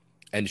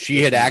 And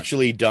she had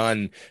actually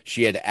done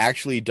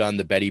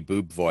the Betty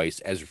Boop voice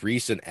as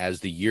recent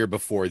as the year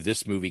before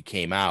this movie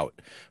came out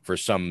for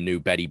some new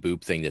Betty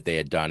Boop thing that they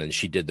had done, and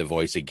she did the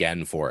voice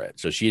again for it.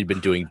 So she had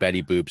been doing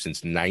Betty Boop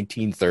since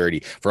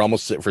 1930 for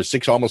almost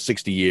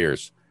 60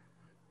 years.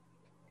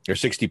 Or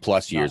 60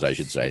 plus years, I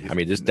should say. I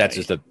mean, that's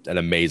just an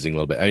amazing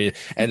little bit.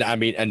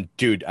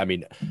 Dude,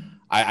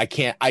 I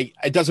can't,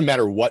 it doesn't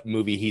matter what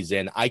movie he's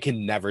in. I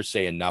can never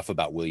say enough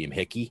about William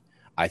Hickey.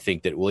 I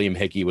think that William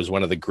Hickey was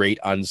one of the great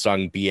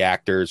unsung B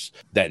actors,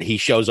 that he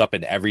shows up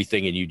in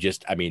everything. And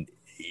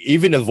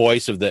even the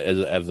voice of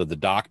the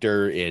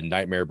doctor in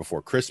Nightmare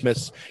Before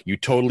Christmas, you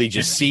totally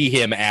just see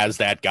him as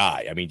that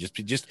guy. I mean,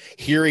 just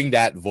hearing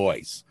that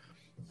voice.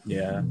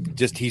 Yeah,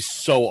 he's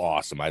so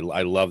awesome. I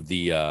love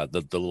the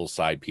little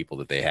side people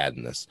that they had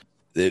in this.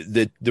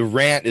 The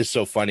rant is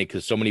so funny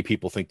because so many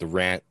people think the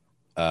rant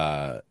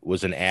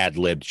was an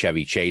ad-libbed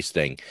Chevy Chase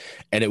thing,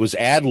 and it was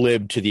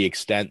ad-libbed to the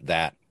extent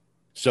that,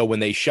 so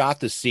when they shot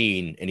the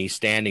scene and he's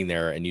standing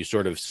there and you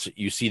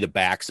see the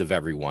backs of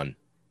everyone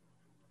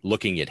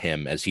looking at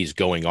him as he's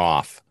going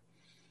off.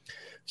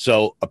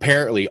 So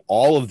apparently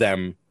all of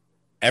them,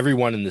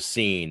 everyone in the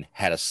scene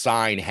had a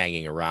sign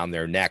hanging around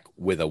their neck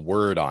with a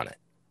word on it.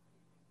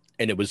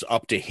 And it was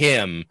up to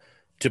him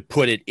to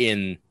put it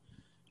in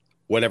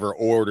whatever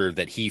order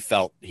that he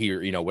felt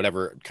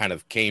whatever kind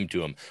of came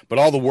to him. But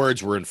all the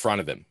words were in front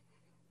of him,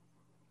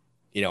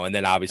 and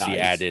then obviously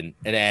add in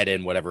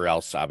whatever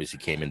else obviously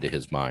came into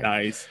his mind.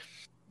 Nice.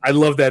 I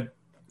love that.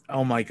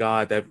 Oh my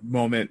God, that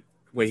moment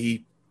where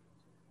he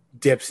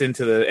dips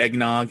into the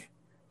eggnog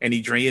and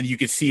he drinks, and you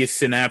can see his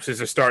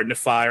synapses are starting to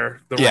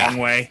fire the wrong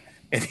way.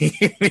 And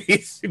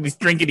he's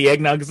drinking the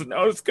eggnog. He says,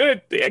 "No, it's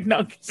good. The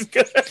eggnog is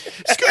good.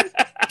 It's good.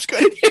 It's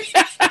good."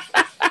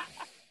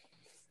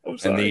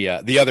 And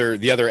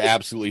the other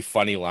absolutely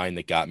funny line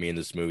that got me in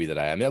this movie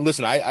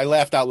I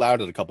laughed out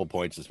loud at a couple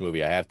points in this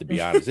movie. I have to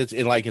be honest. It's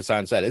like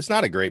Hassan said, it's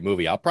not a great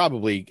movie. I'll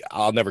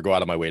never go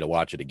out of my way to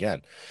watch it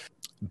again.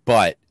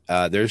 But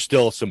there are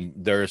still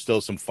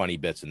some funny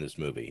bits in this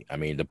movie. I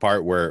mean, the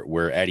part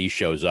where Eddie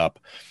shows up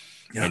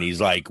and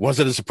he's like, "Was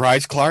it a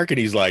surprise, Clark?" And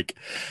he's like,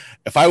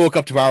 "If I woke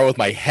up tomorrow with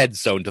my head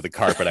sewn to the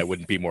carpet, I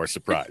wouldn't be more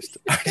surprised."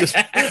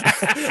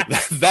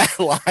 That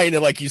line,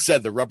 and like you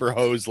said, the rubber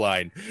hose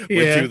line,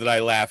 were two that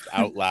I laughed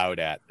out loud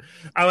at.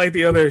 I like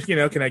the other,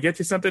 can I get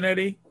you something,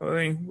 Eddie?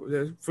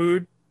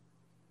 Food,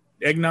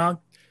 eggnog,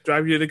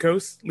 drive you to the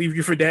coast, leave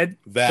you for dead.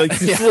 All those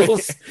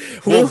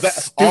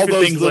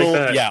little,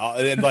 like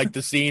and like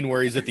the scene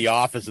where he's at the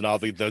office and all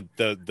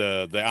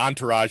the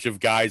entourage of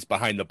guys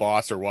behind the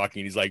boss are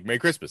walking. He's like, "Merry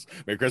Christmas,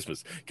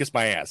 kiss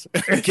my ass,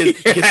 kiss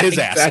his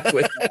ass."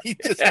 Exactly.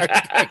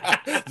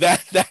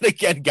 That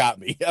again got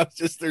me.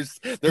 There's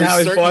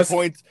certain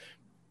points.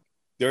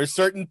 There are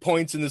certain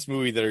points in this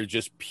movie that are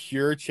just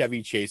pure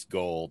Chevy Chase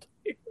gold,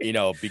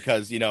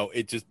 because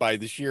it just by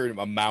the sheer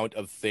amount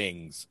of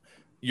things,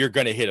 you're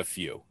going to hit a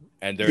few,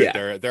 and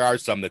there are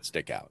some that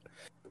stick out.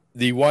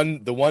 The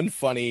one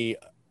funny,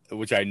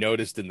 which I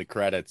noticed in the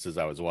credits as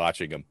I was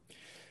watching them.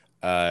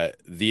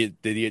 Did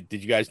either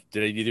of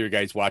you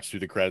guys watch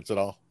through the credits at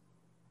all?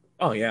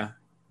 Oh yeah,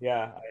 I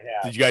have.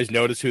 Did you guys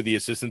notice who the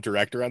assistant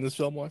director on this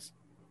film was?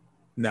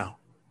 No.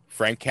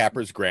 Frank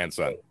Capra's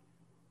grandson.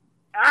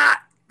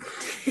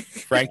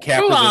 Frank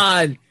Come Capra.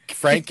 on.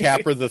 Frank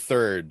Capra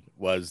III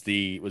was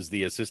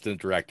the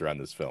assistant director on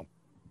this film.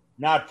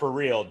 Not for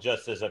real,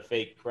 just as a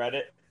fake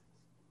credit.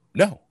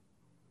 No,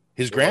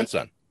 his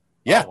grandson.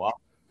 Yeah, wow.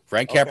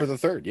 Frank Capra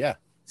III. Yeah.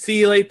 See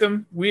you,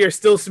 Latham. We are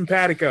still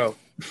simpatico.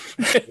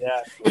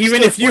 Yeah.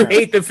 Even if you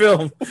hate the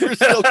film.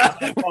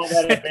 I call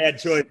that a bad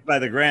choice by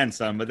the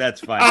grandson, but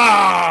that's fine.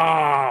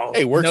 Oh,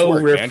 hey, work's no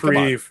work,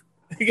 reprieve.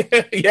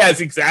 Yes,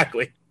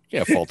 exactly.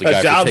 Can't fault the guy.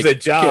 A job's a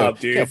job,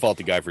 dude. Can't fault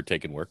the guy for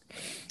taking work.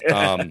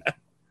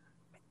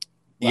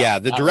 Yeah,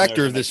 the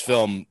director of this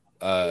film,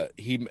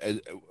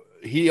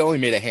 he only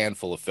made a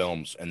handful of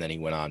films, and then he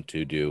went on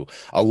to do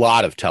a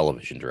lot of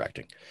television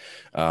directing.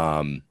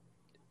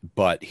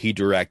 But he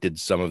directed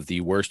some of the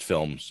worst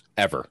films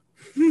ever.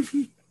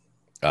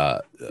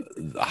 The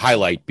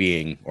highlight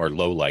being, or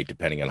low light,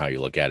 depending on how you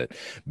look at it,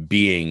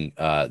 being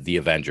the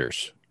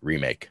Avengers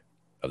remake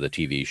of the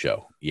TV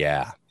show.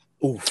 Yeah.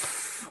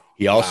 Oof.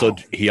 He also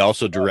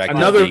directed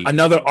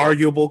another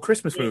arguable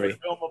Christmas movie.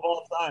 Film of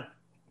all time.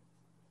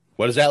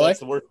 What is that like? That's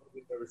the worst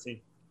movie I've ever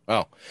seen.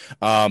 Oh,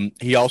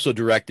 he also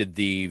directed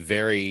the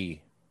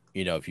very,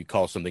 if you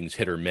call something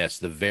hit or miss,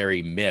 the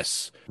very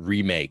miss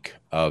remake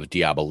of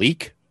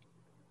Diabolique.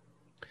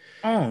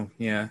 Oh,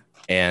 yeah.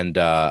 And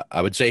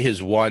I would say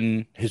his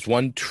one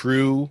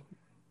true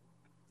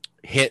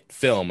hit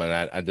film,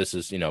 and this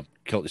is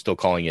still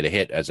calling it a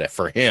hit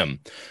for him.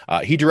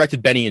 He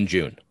directed Benny and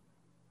June.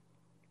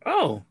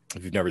 Oh,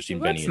 if you've never seen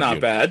well, Benny and June, that's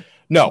not bad.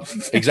 No,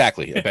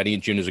 exactly. Benny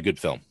and June is a good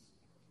film.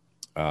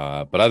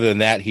 But other than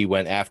that, he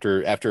went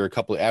after the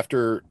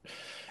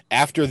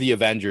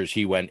Avengers,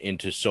 he went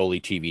into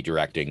solely TV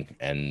directing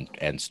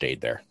and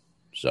stayed there.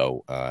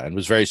 So and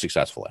was very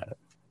successful at it.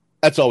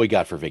 That's all we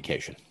got for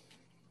Vacation.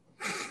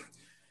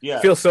 Yeah,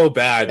 I feel so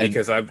bad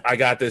because I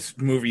got this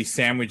movie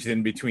sandwiched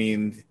in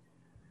between,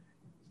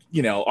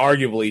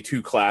 arguably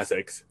two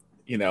classics,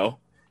 and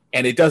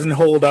it doesn't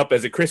hold up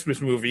as a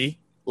Christmas movie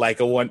like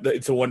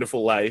It's a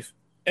Wonderful Life,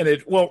 and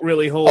it won't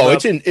really hold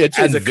up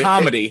as a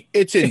comedy.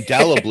 It's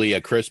indelibly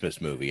a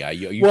Christmas movie.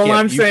 You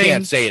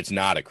can't say it's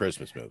not a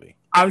Christmas movie.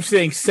 I'm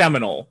saying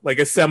seminal, like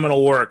a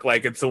seminal work,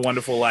 like It's a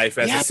Wonderful Life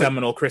as a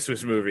seminal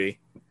Christmas movie.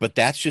 But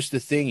that's just the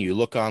thing. You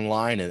look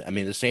online, and I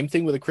mean the same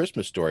thing with A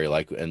Christmas Story.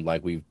 Like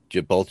we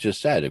both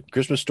just said, A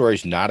Christmas Story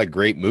is not a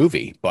great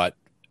movie, but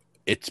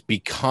it's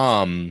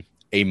become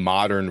a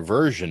modern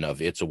version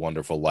of It's a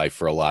Wonderful Life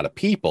for a lot of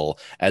people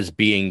as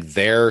being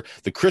the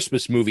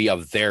Christmas movie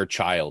of their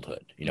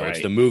childhood. Right.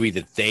 It's the movie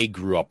that they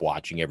grew up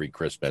watching every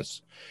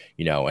Christmas.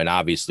 And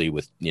obviously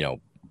with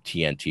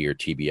TNT or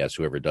TBS,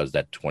 whoever does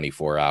that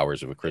 24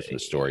 hours of A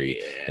Christmas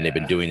Story, and they've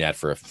been doing that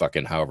for a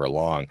fucking however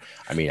long.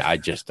 I mean,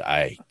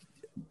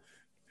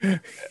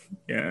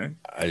 You're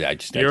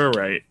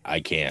right. I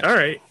can't. All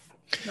right.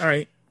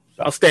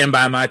 I'll stand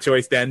by my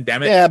choice then.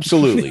 Damn it. Yeah,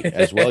 absolutely.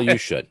 As well, you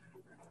should.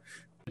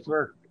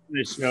 For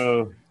the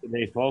show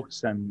today,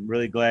 folks, I'm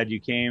really glad you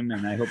came,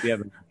 and I hope you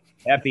have a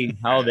happy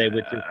holiday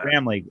with your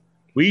family.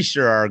 We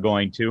sure are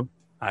going to.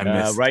 I'm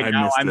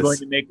going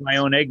to make my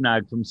own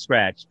eggnog from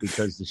scratch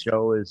because the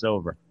show is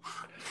over.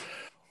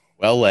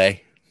 Well,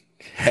 Lay,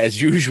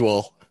 as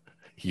usual,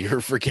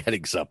 you're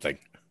forgetting something.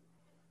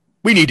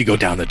 We need to go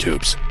down the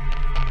tubes.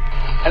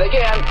 And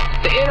again,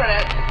 the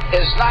internet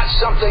is not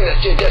something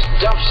that you just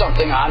dump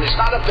something on. It's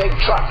not a big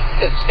truck.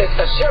 It's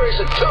a series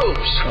of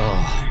tubes.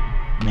 Oh,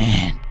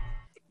 man.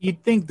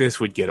 You'd think this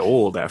would get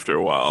old after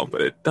a while, but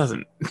it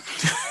doesn't.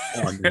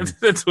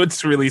 That's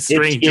what's really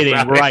strange. It's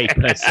getting right,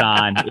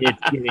 Hassan.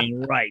 It's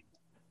getting right.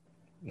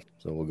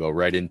 So we'll go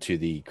right into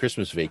the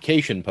Christmas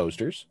Vacation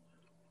posters.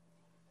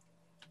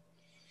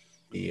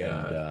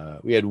 And,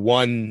 we had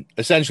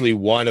essentially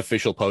one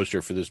official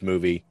poster for this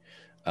movie.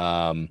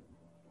 It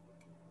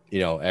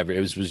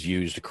was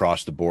used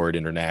across the board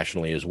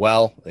internationally as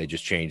well. They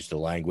just changed the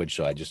language,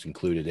 so I just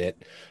included it.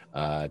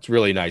 It's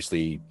really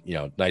nicely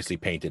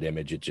painted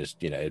image. It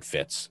just, it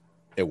fits.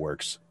 It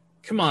works.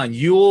 Come on,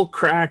 you'll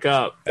crack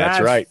up.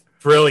 That's right.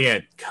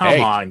 Brilliant.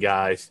 Come on,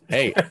 guys.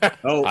 Hey,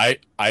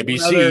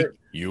 IBC,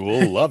 you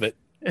will love it.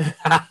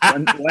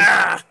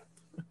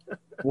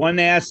 One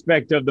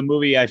aspect of the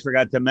movie I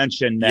forgot to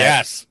mention. That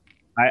yes.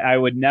 I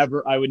would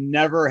never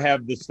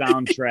have the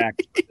soundtrack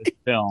of this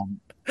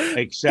film,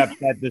 except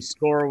that the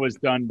score was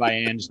done by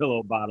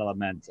Angelo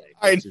Badalamenti.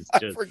 I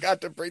forgot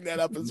to bring that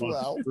up as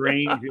well.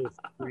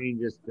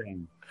 Strangest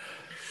thing.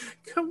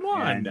 Come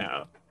on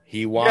now.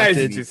 He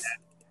wanted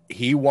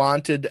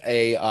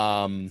a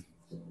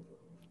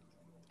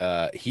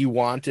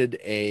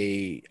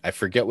I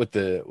forget what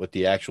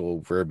the actual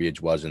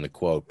verbiage was in the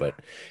quote, but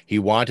he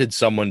wanted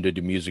someone to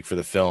do music for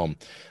the film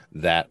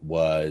that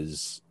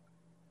was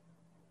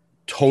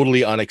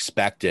totally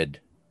unexpected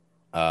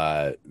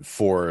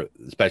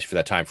especially for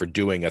that time, for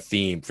doing a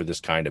theme for this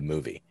kind of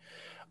movie.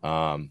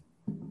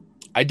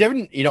 I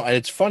didn't, and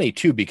it's funny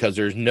too, because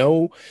there's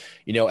no,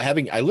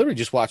 I literally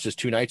just watched this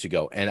 2 nights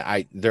ago, and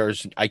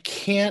I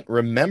can't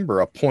remember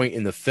a point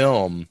in the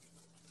film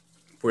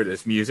where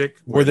there's music,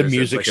 where the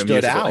music like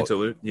stood out.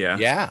 Interlude.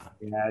 Yeah.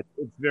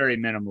 It's very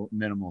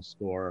minimal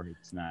score.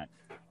 It's not.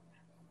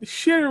 The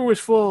shitter was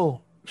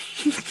full.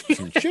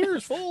 Shitter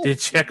is full. Did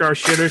check our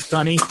shitters,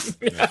 Sonny?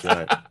 That's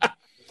right.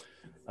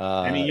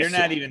 I mean, you're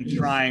not even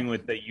trying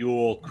with the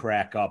 "you'll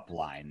crack up"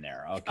 line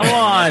there. Okay? Come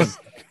on,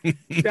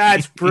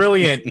 that's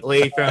brilliant,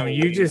 Latham.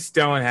 You just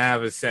don't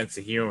have a sense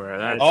of humor.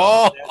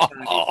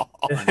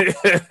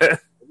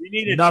 We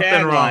need a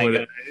nothing wrong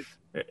with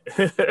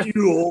it.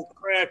 You'll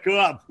crack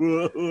up.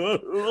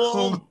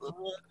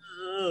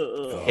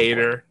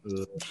 Hater.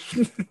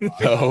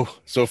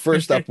 So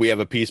first up, we have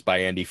a piece by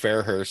Andy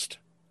Fairhurst,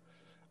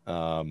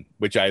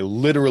 which I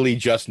literally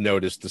just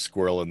noticed the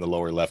squirrel in the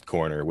lower left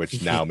corner,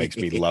 which now makes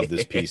me love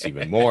this piece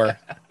even more.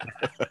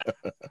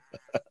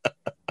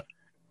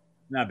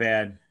 Not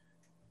bad.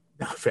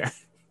 Not bad.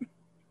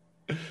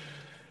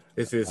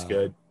 This is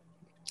good.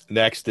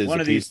 Next is one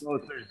a of piece... these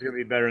posters is going to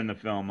be better in the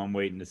film. I'm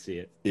waiting to see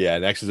it. Yeah,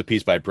 next is a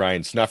piece by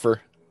Brian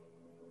Snuffer.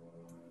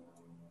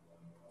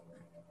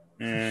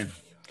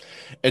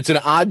 It's an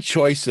odd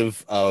choice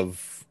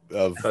of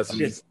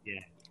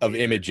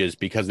images,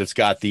 because it's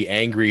got the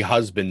angry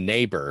husband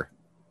neighbor,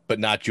 but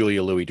not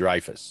Julia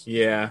Louis-Dreyfus.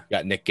 Yeah,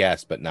 got Nick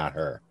Guest, but not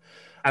her.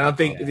 I don't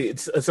think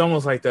it's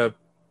almost like the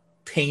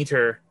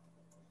painter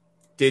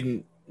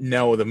didn't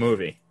know the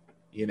movie.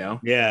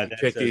 Yeah,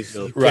 picked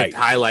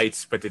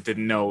highlights, but they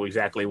didn't know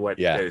exactly what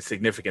the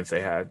significance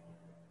they had.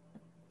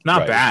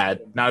 Not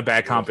bad, not a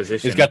bad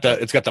composition. It's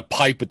got the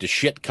pipe with the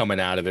shit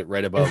coming out of it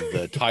right above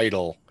the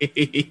title,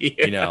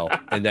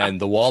 and then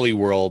the Wally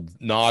World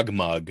Nog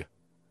mug.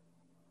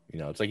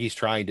 It's like he's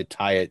trying to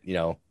tie it,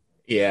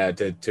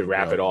 to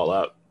wrap it all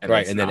up,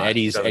 and then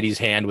Eddie's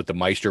hand with the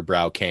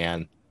Meisterbrow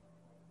can.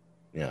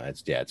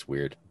 It's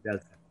weird.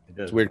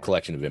 It's a weird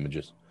collection of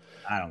images.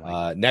 I don't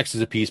like it. Next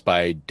is a piece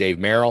by Dave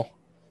Merrill.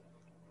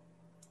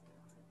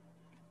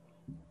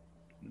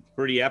 It's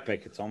pretty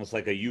epic. It's almost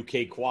like a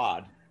UK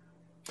quad.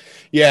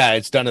 Yeah,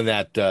 it's done in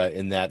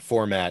that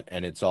format,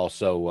 and it's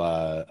also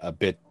a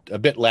bit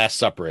Last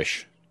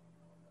Supper-ish.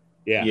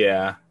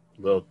 Yeah,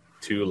 a little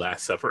too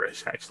Last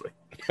Supper-ish, actually.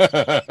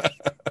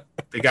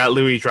 They got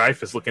Louis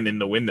Dreyfus looking in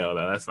the window,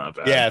 though. That's not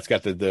bad. Yeah, it's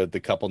got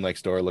the couple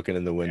next door looking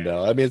in the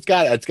window. I mean, it's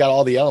got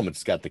all the elements.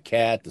 It's got the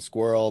cat, the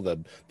squirrel,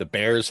 the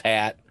bear's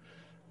hat,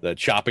 the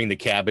chopping the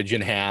cabbage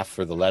in half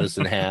or the lettuce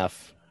in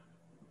half.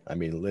 I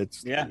mean,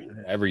 it's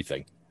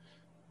everything.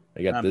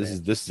 I got this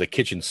is a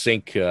kitchen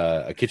sink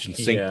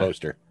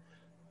poster.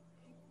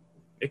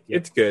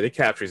 It's good. It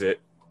captures it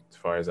as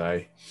far as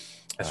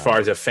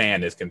a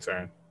fan is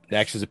concerned.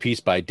 Next is a piece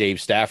by Dave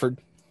Stafford.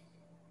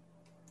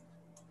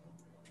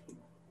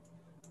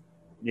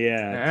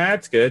 Yeah,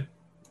 that's good.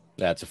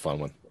 That's a fun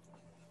one.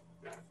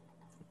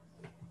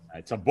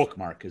 It's a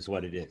bookmark, is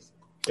what it is.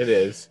 It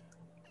is.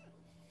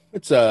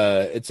 It's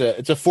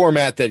a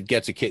format that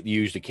gets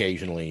used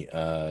occasionally.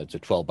 It's a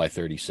 12 by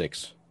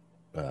 36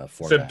 format.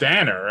 It's a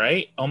banner,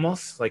 right?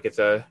 Almost like it's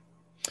a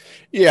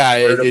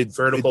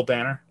vertical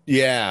banner.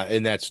 Yeah,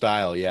 in that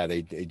style. Yeah,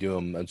 they do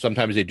them, and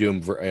sometimes they do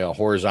them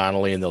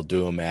horizontally, and they'll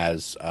do them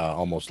as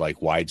almost like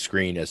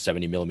widescreen, as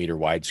 70 millimeter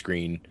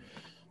widescreen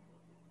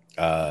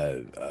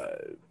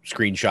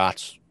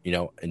screenshots,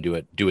 and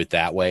do it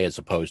that way as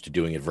opposed to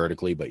doing it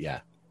vertically. But yeah.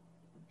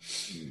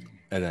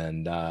 And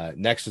then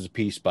next is a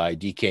piece by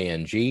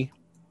DKNG.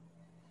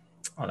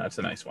 Oh, that's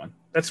a nice one.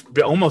 That's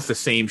almost the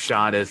same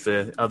shot as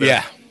the other.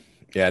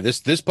 Yeah.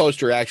 This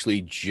poster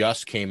actually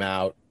just came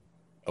out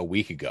a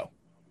week ago.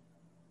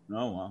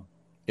 Oh wow!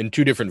 In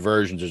 2 different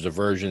versions. There's a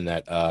version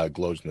that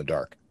glows in the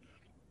dark.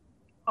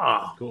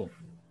 Oh, cool.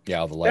 Yeah,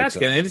 all the lights. That's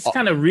good. And it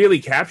kind of really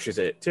captures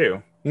it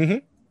too. Mm-hmm.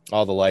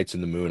 All the lights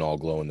in the moon all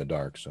glow in the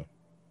dark. So,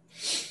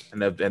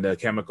 and the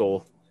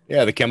chemical.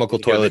 Yeah, the chemical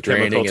toilet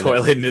draining,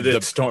 into the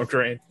storm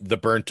drain, the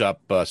burnt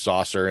up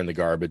saucer in the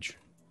garbage.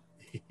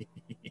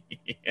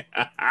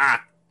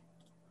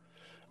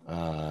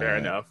 Fair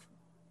enough.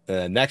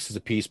 Next is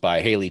a piece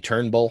by Haley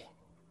Turnbull.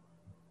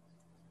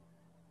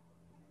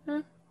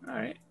 All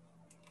right.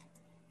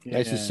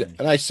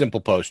 A nice simple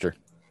poster.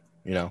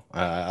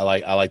 I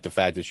like the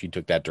fact that she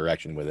took that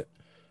direction with it.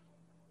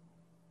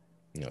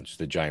 Just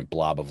a giant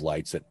blob of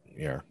lights that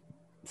are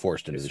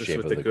forced into the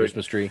shape of the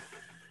Christmas tree.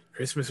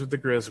 Christmas with the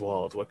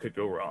Griswold. What could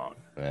go wrong?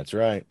 That's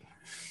right.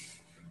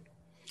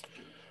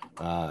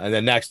 And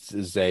then next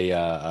is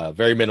a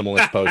very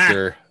minimalist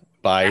poster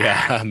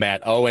by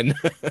Matt Owen.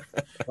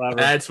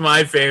 That's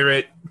my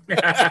favorite.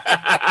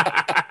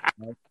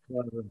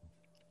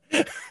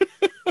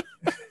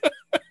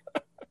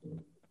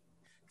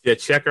 Yeah,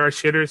 check our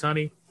shitters,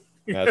 honey.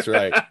 That's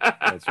right.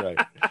 That's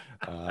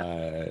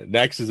right.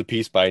 Next is a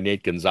piece by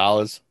Nate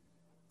Gonzalez.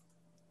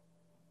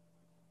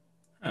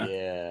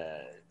 Yeah.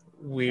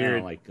 Weird. I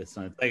don't like this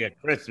one. It's like a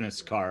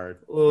Christmas card.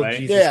 Oh, right?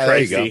 Jesus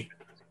Christ.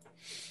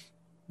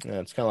 Yeah,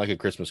 it's kind of like a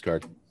Christmas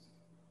card.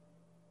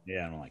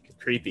 Yeah, I don't like it.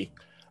 Creepy.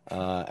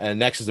 And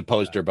next is a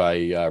poster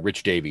by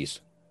Rich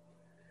Davies.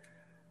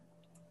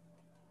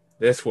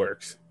 This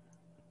works.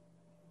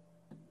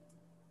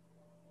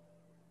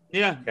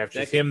 Yeah.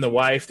 Captures him, the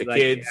wife, the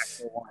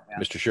kids.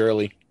 Mr.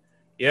 Shirley.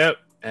 Yep.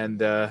 And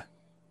yeah,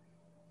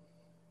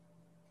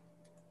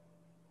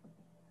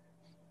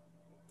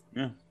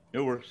 it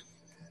works.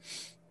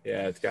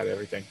 Yeah, it's got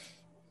everything.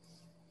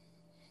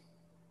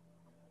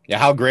 Yeah,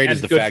 how great And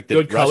is the good, fact that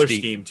good color Rusty,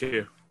 scheme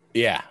too.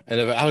 Yeah,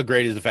 and how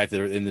great is the fact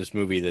that in this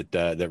movie that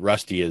that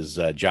Rusty is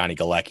Johnny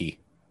Galecki,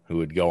 who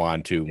would go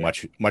on to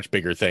much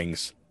bigger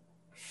things.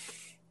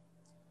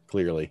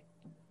 Clearly.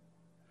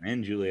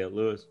 And Juliette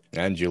Lewis.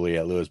 And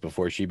Juliette Lewis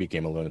before she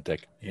became a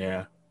lunatic.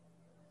 Yeah.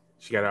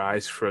 She got her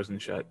eyes frozen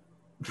shut.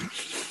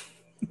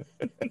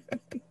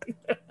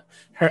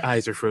 Her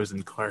eyes are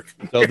frozen, Clark.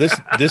 So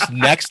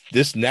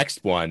this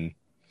next one,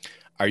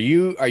 are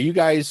you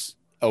guys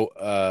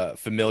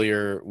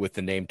familiar with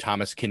the name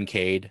Thomas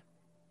Kincaid?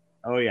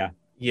 Oh yeah.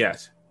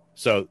 Yes.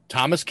 So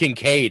Thomas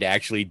Kincaid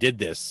actually did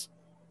this.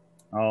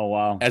 Oh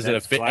wow. As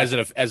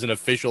an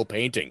official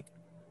painting.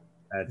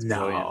 That's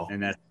brilliant.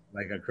 And that's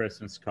like a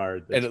Christmas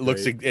card. And it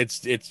looks like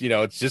it's it's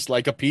just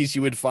like a piece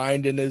you would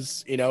find in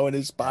his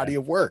body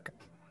of work.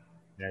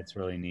 That's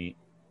really neat.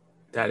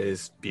 That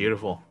is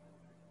beautiful.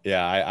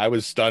 Yeah, I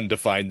was stunned to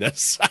find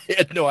this. I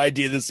had no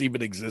idea this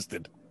even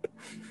existed.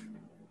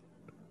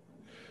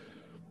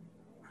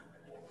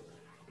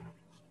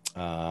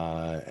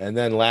 And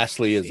then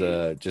lastly is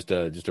just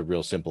a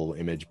real simple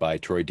image by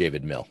Troy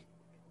David Mill.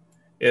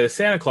 Yeah, the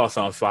Santa Claus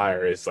on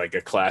Fire is like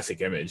a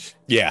classic image.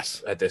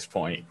 Yes. At this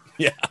point.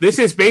 Yeah. This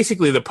is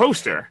basically the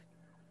poster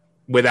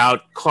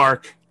without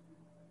Clark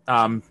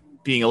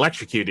being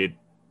electrocuted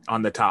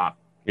on the top.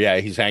 Yeah,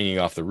 he's hanging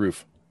off the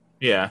roof.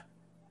 Yeah.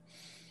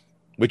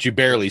 Which you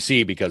barely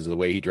see because of the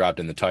way he dropped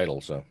in the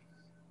title. So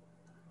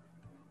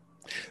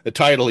the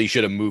title, he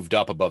should have moved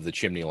up above the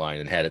chimney line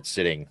and had it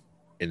sitting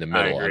in the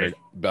middle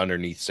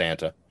underneath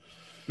Santa.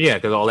 Yeah,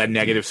 because all that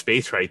negative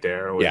space right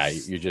there.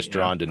 Was, you're just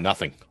drawn to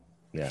nothing.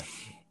 Yeah.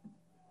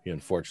 He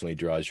unfortunately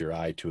draws your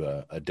eye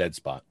to a dead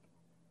spot.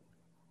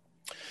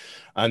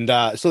 And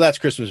so that's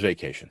Christmas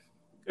Vacation.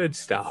 Good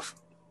stuff.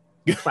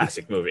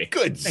 Classic movie.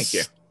 Good Thank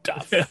you.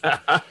 stuff.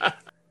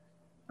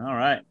 All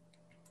right.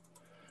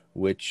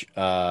 Which,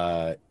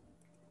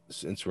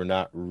 since we're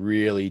not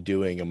really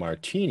doing a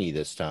martini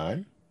this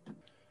time,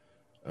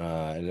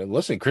 and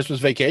listen,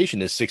 Christmas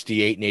Vacation is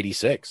 68 and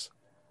 86.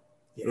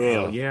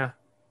 Hell yeah.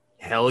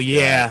 Hell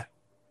yeah.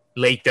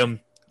 Latham.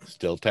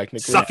 Still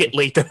technically. Suck it,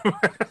 Latham.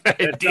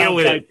 Deal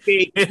with it.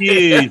 Fake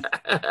news.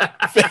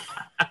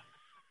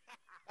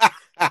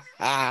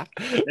 I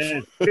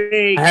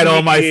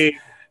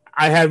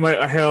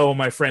had all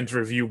my friends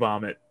review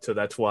bomb it, so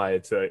that's why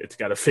it's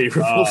got a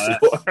favorable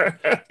score.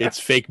 It's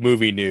fake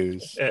movie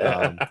news.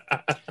 Fake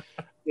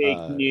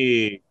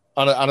news.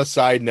 On a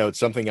side note,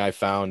 something I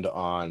found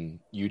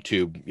on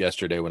YouTube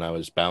yesterday when I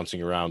was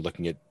bouncing around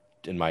looking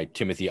in my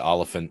Timothy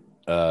Oliphant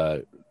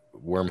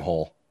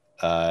wormhole,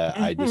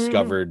 I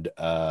discovered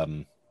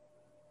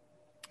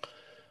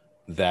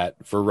that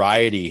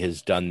Variety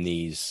has done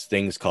these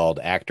things called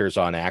Actors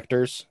on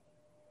Actors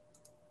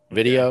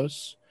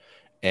videos.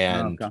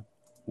 And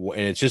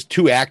it's just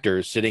two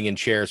actors sitting in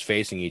chairs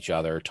facing each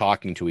other,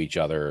 talking to each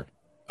other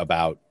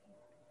about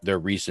their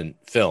recent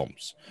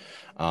films.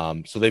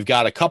 So they've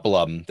got a couple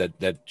of them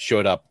that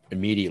showed up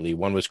immediately.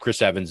 One was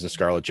Chris Evans and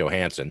Scarlett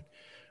Johansson,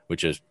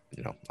 which is,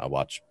 I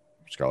watch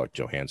Scarlett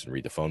Johansson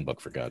read the phone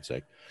book, for God's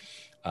sake.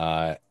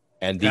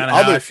 And the other,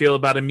 how I feel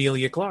about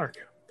Emilia Clarke,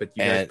 but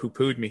you guys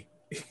poo-pooed me.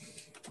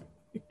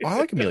 I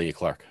like Emilia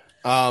Clarke.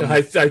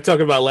 I talk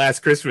about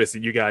Last Christmas,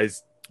 and you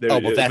guys.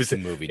 That's the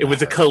movie. It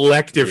was a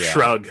collective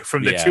shrug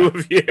from the two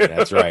of you.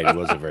 That's right. It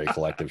was a very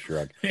collective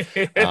shrug.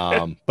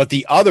 But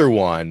the other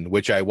one,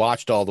 which I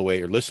watched all the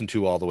way or listened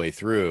to all the way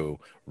through,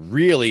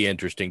 really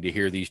interesting to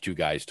hear these two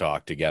guys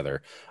talk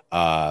together.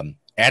 Adam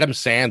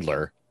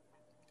Sandler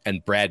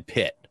and Brad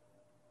Pitt.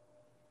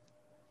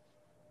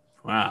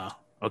 Wow.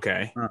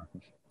 Okay.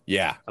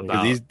 Yeah.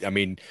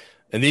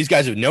 These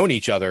guys have known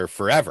each other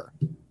forever.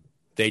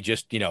 They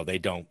just, their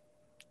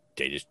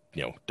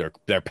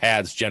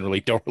paths generally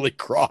don't really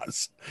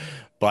cross.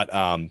 But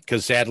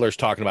because Sadler's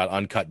talking about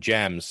Uncut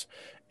Gems,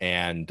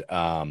 and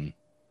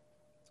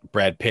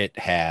Brad Pitt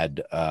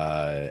had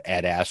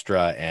Ad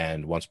Astra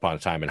and Once Upon a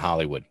Time in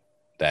Hollywood.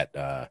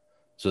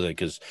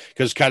 Because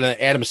kind of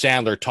Adam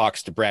Sandler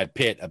talks to Brad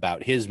Pitt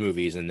about his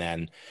movies, and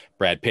then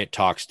Brad Pitt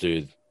talks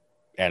to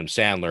Adam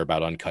Sandler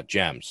about Uncut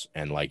Gems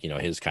and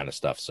his kind of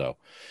stuff. So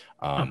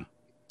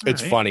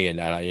it's funny, and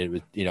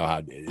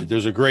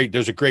there's a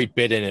great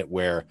bit in it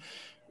where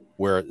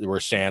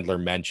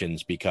Sandler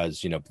mentions,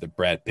 because the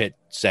Brad Pitt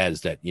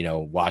says that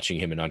watching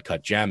him in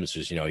Uncut Gems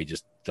is he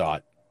just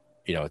thought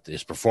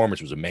his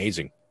performance was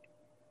amazing,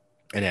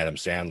 and Adam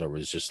Sandler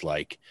was just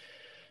like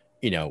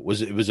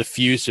was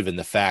effusive in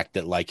the fact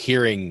that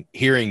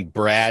hearing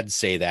Brad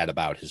say that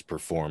about his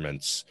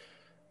performance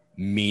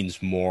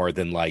means more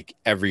than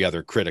every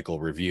other critical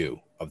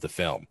review of the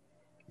film.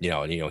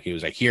 He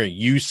was like, hearing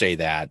you say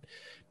that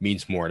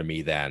means more to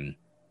me than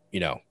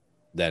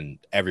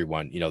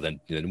everyone,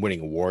 than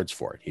winning awards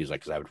for it. He's like,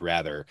 because I would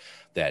rather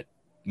that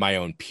my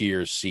own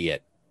peers see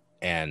it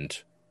and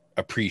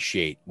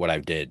appreciate what I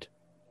did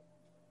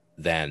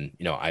than,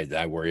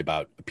 I worry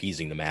about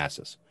appeasing the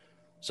masses.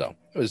 So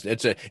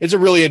it's a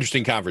really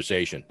interesting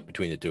conversation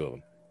between the two of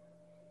them.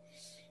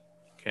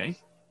 Okay.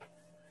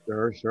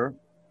 Sure.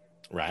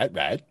 Right.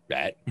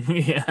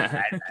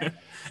 Yeah.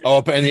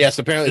 Oh, and yes,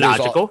 apparently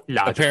Logical.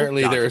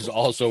 there's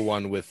also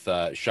one with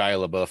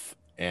Shia LaBeouf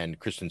and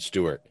Kristen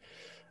Stewart.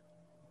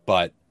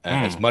 But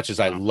as much as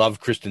I love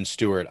Kristen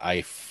Stewart,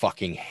 I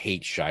fucking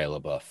hate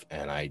Shia LaBeouf,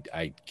 and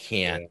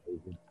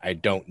I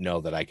don't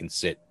know that I can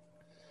sit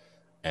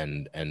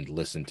and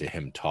listen to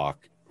him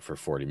talk for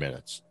 40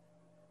 minutes.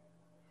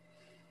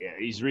 Yeah,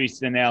 these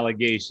recent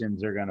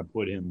allegations are gonna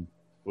put him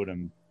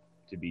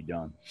to be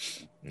done.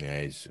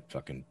 Yeah, he's a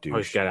fucking douche. Oh,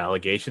 he's got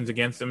allegations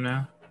against him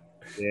now?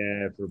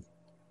 Yeah, for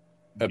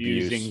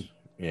Abuse. abusing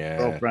Yeah.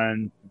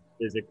 girlfriend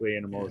physically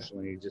and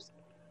emotionally.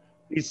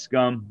 He's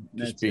scum.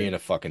 Just being a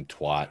fucking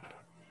twat.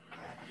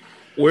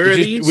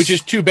 Which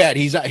is too bad.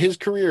 His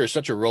career is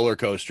such a roller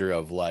coaster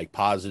of like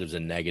positives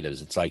and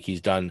negatives. It's like he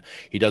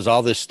does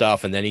all this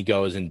stuff, and then he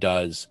goes and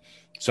does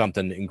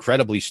something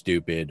incredibly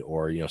stupid,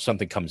 or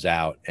something comes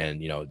out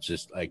and it's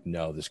just like,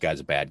 no, this guy's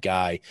a bad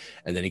guy,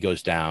 and then he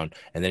goes down,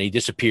 and then he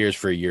disappears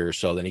for a year or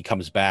so, then he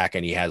comes back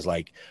and he has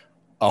like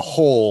a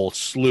whole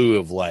slew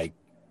of like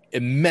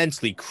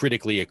immensely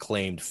critically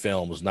acclaimed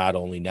films, not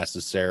only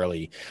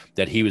necessarily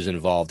that he was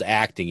involved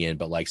acting in,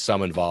 but like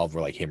some involved were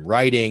like him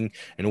writing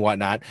and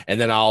whatnot. And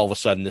then all of a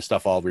sudden this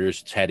stuff all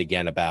rears its head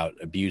again about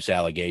abuse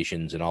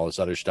allegations and all this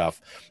other stuff,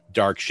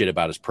 dark shit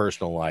about his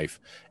personal life.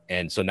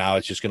 And so now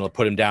it's just going to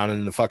put him down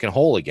in the fucking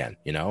hole again,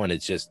 and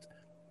it's just,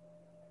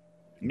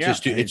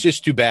 it's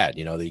just too bad,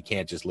 that he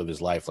can't just live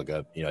his life like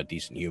a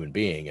decent human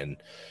being, and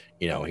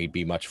he'd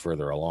be much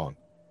further along.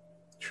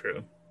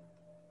 True.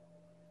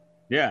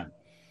 Yeah.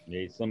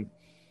 He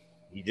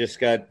just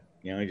got,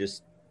 he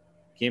just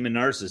became a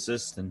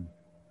narcissist, and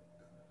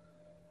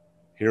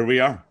here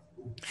we are.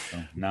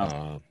 So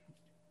now,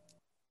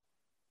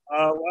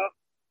 well,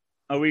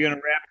 are we gonna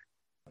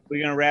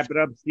wrap it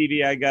up,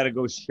 Stevie? I gotta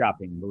go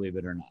shopping, believe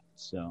it or not.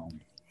 So,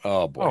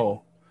 oh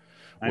boy,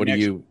 what are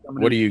you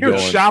You're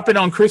going shopping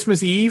on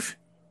Christmas Eve?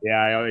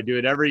 Yeah, I do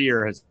it every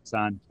year,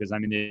 Hassan, because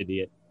I'm an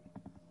idiot.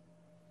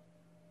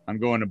 I'm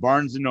going to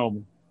Barnes and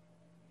Noble.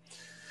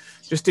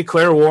 Just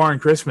declare war on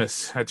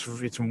Christmas.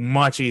 It's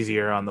much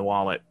easier on the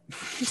wallet.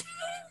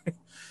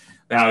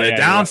 Now the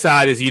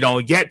downside is you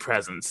don't get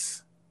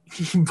presents,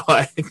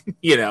 but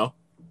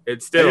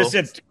it's still. I just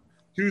have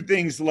two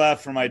things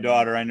left for my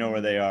daughter. I know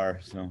where they are.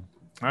 So, all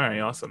right,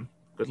 awesome.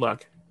 Good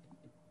luck.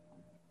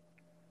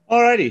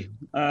 All righty.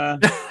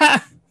 And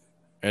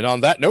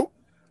on that note,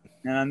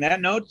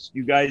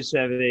 you guys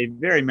have a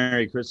very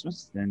Merry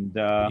Christmas, and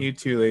you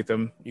too,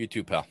 Latham. You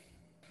too, pal.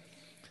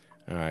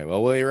 All right.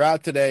 Well, while you're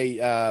out today,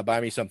 buy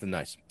me something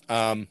nice.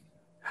 Got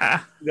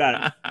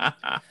it.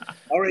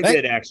 Already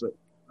did, actually.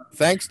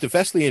 Thanks to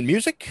Fesliyan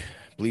Music.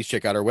 Please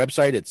check out our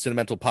website at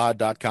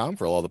cinementalpod.com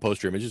for all the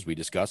poster images we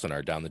discuss on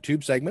our Down the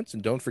Tube segments.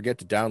 And don't forget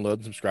to download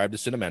and subscribe to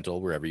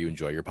Cinemental wherever you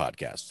enjoy your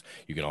podcasts.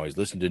 You can always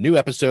listen to new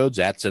episodes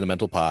at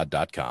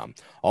cinementalpod.com.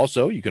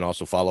 Also, you can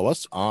also follow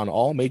us on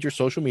all major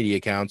social media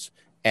accounts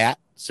at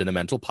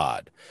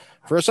cinementalpod.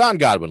 For Hassan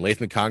Godwin,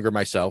 Latham Conger,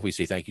 myself, we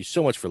say thank you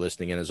so much for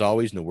listening. And as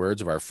always, in the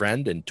words of our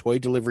friend and toy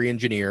delivery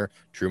engineer,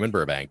 Truman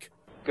Burbank.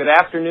 Good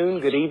afternoon,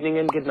 good evening,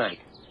 and good night.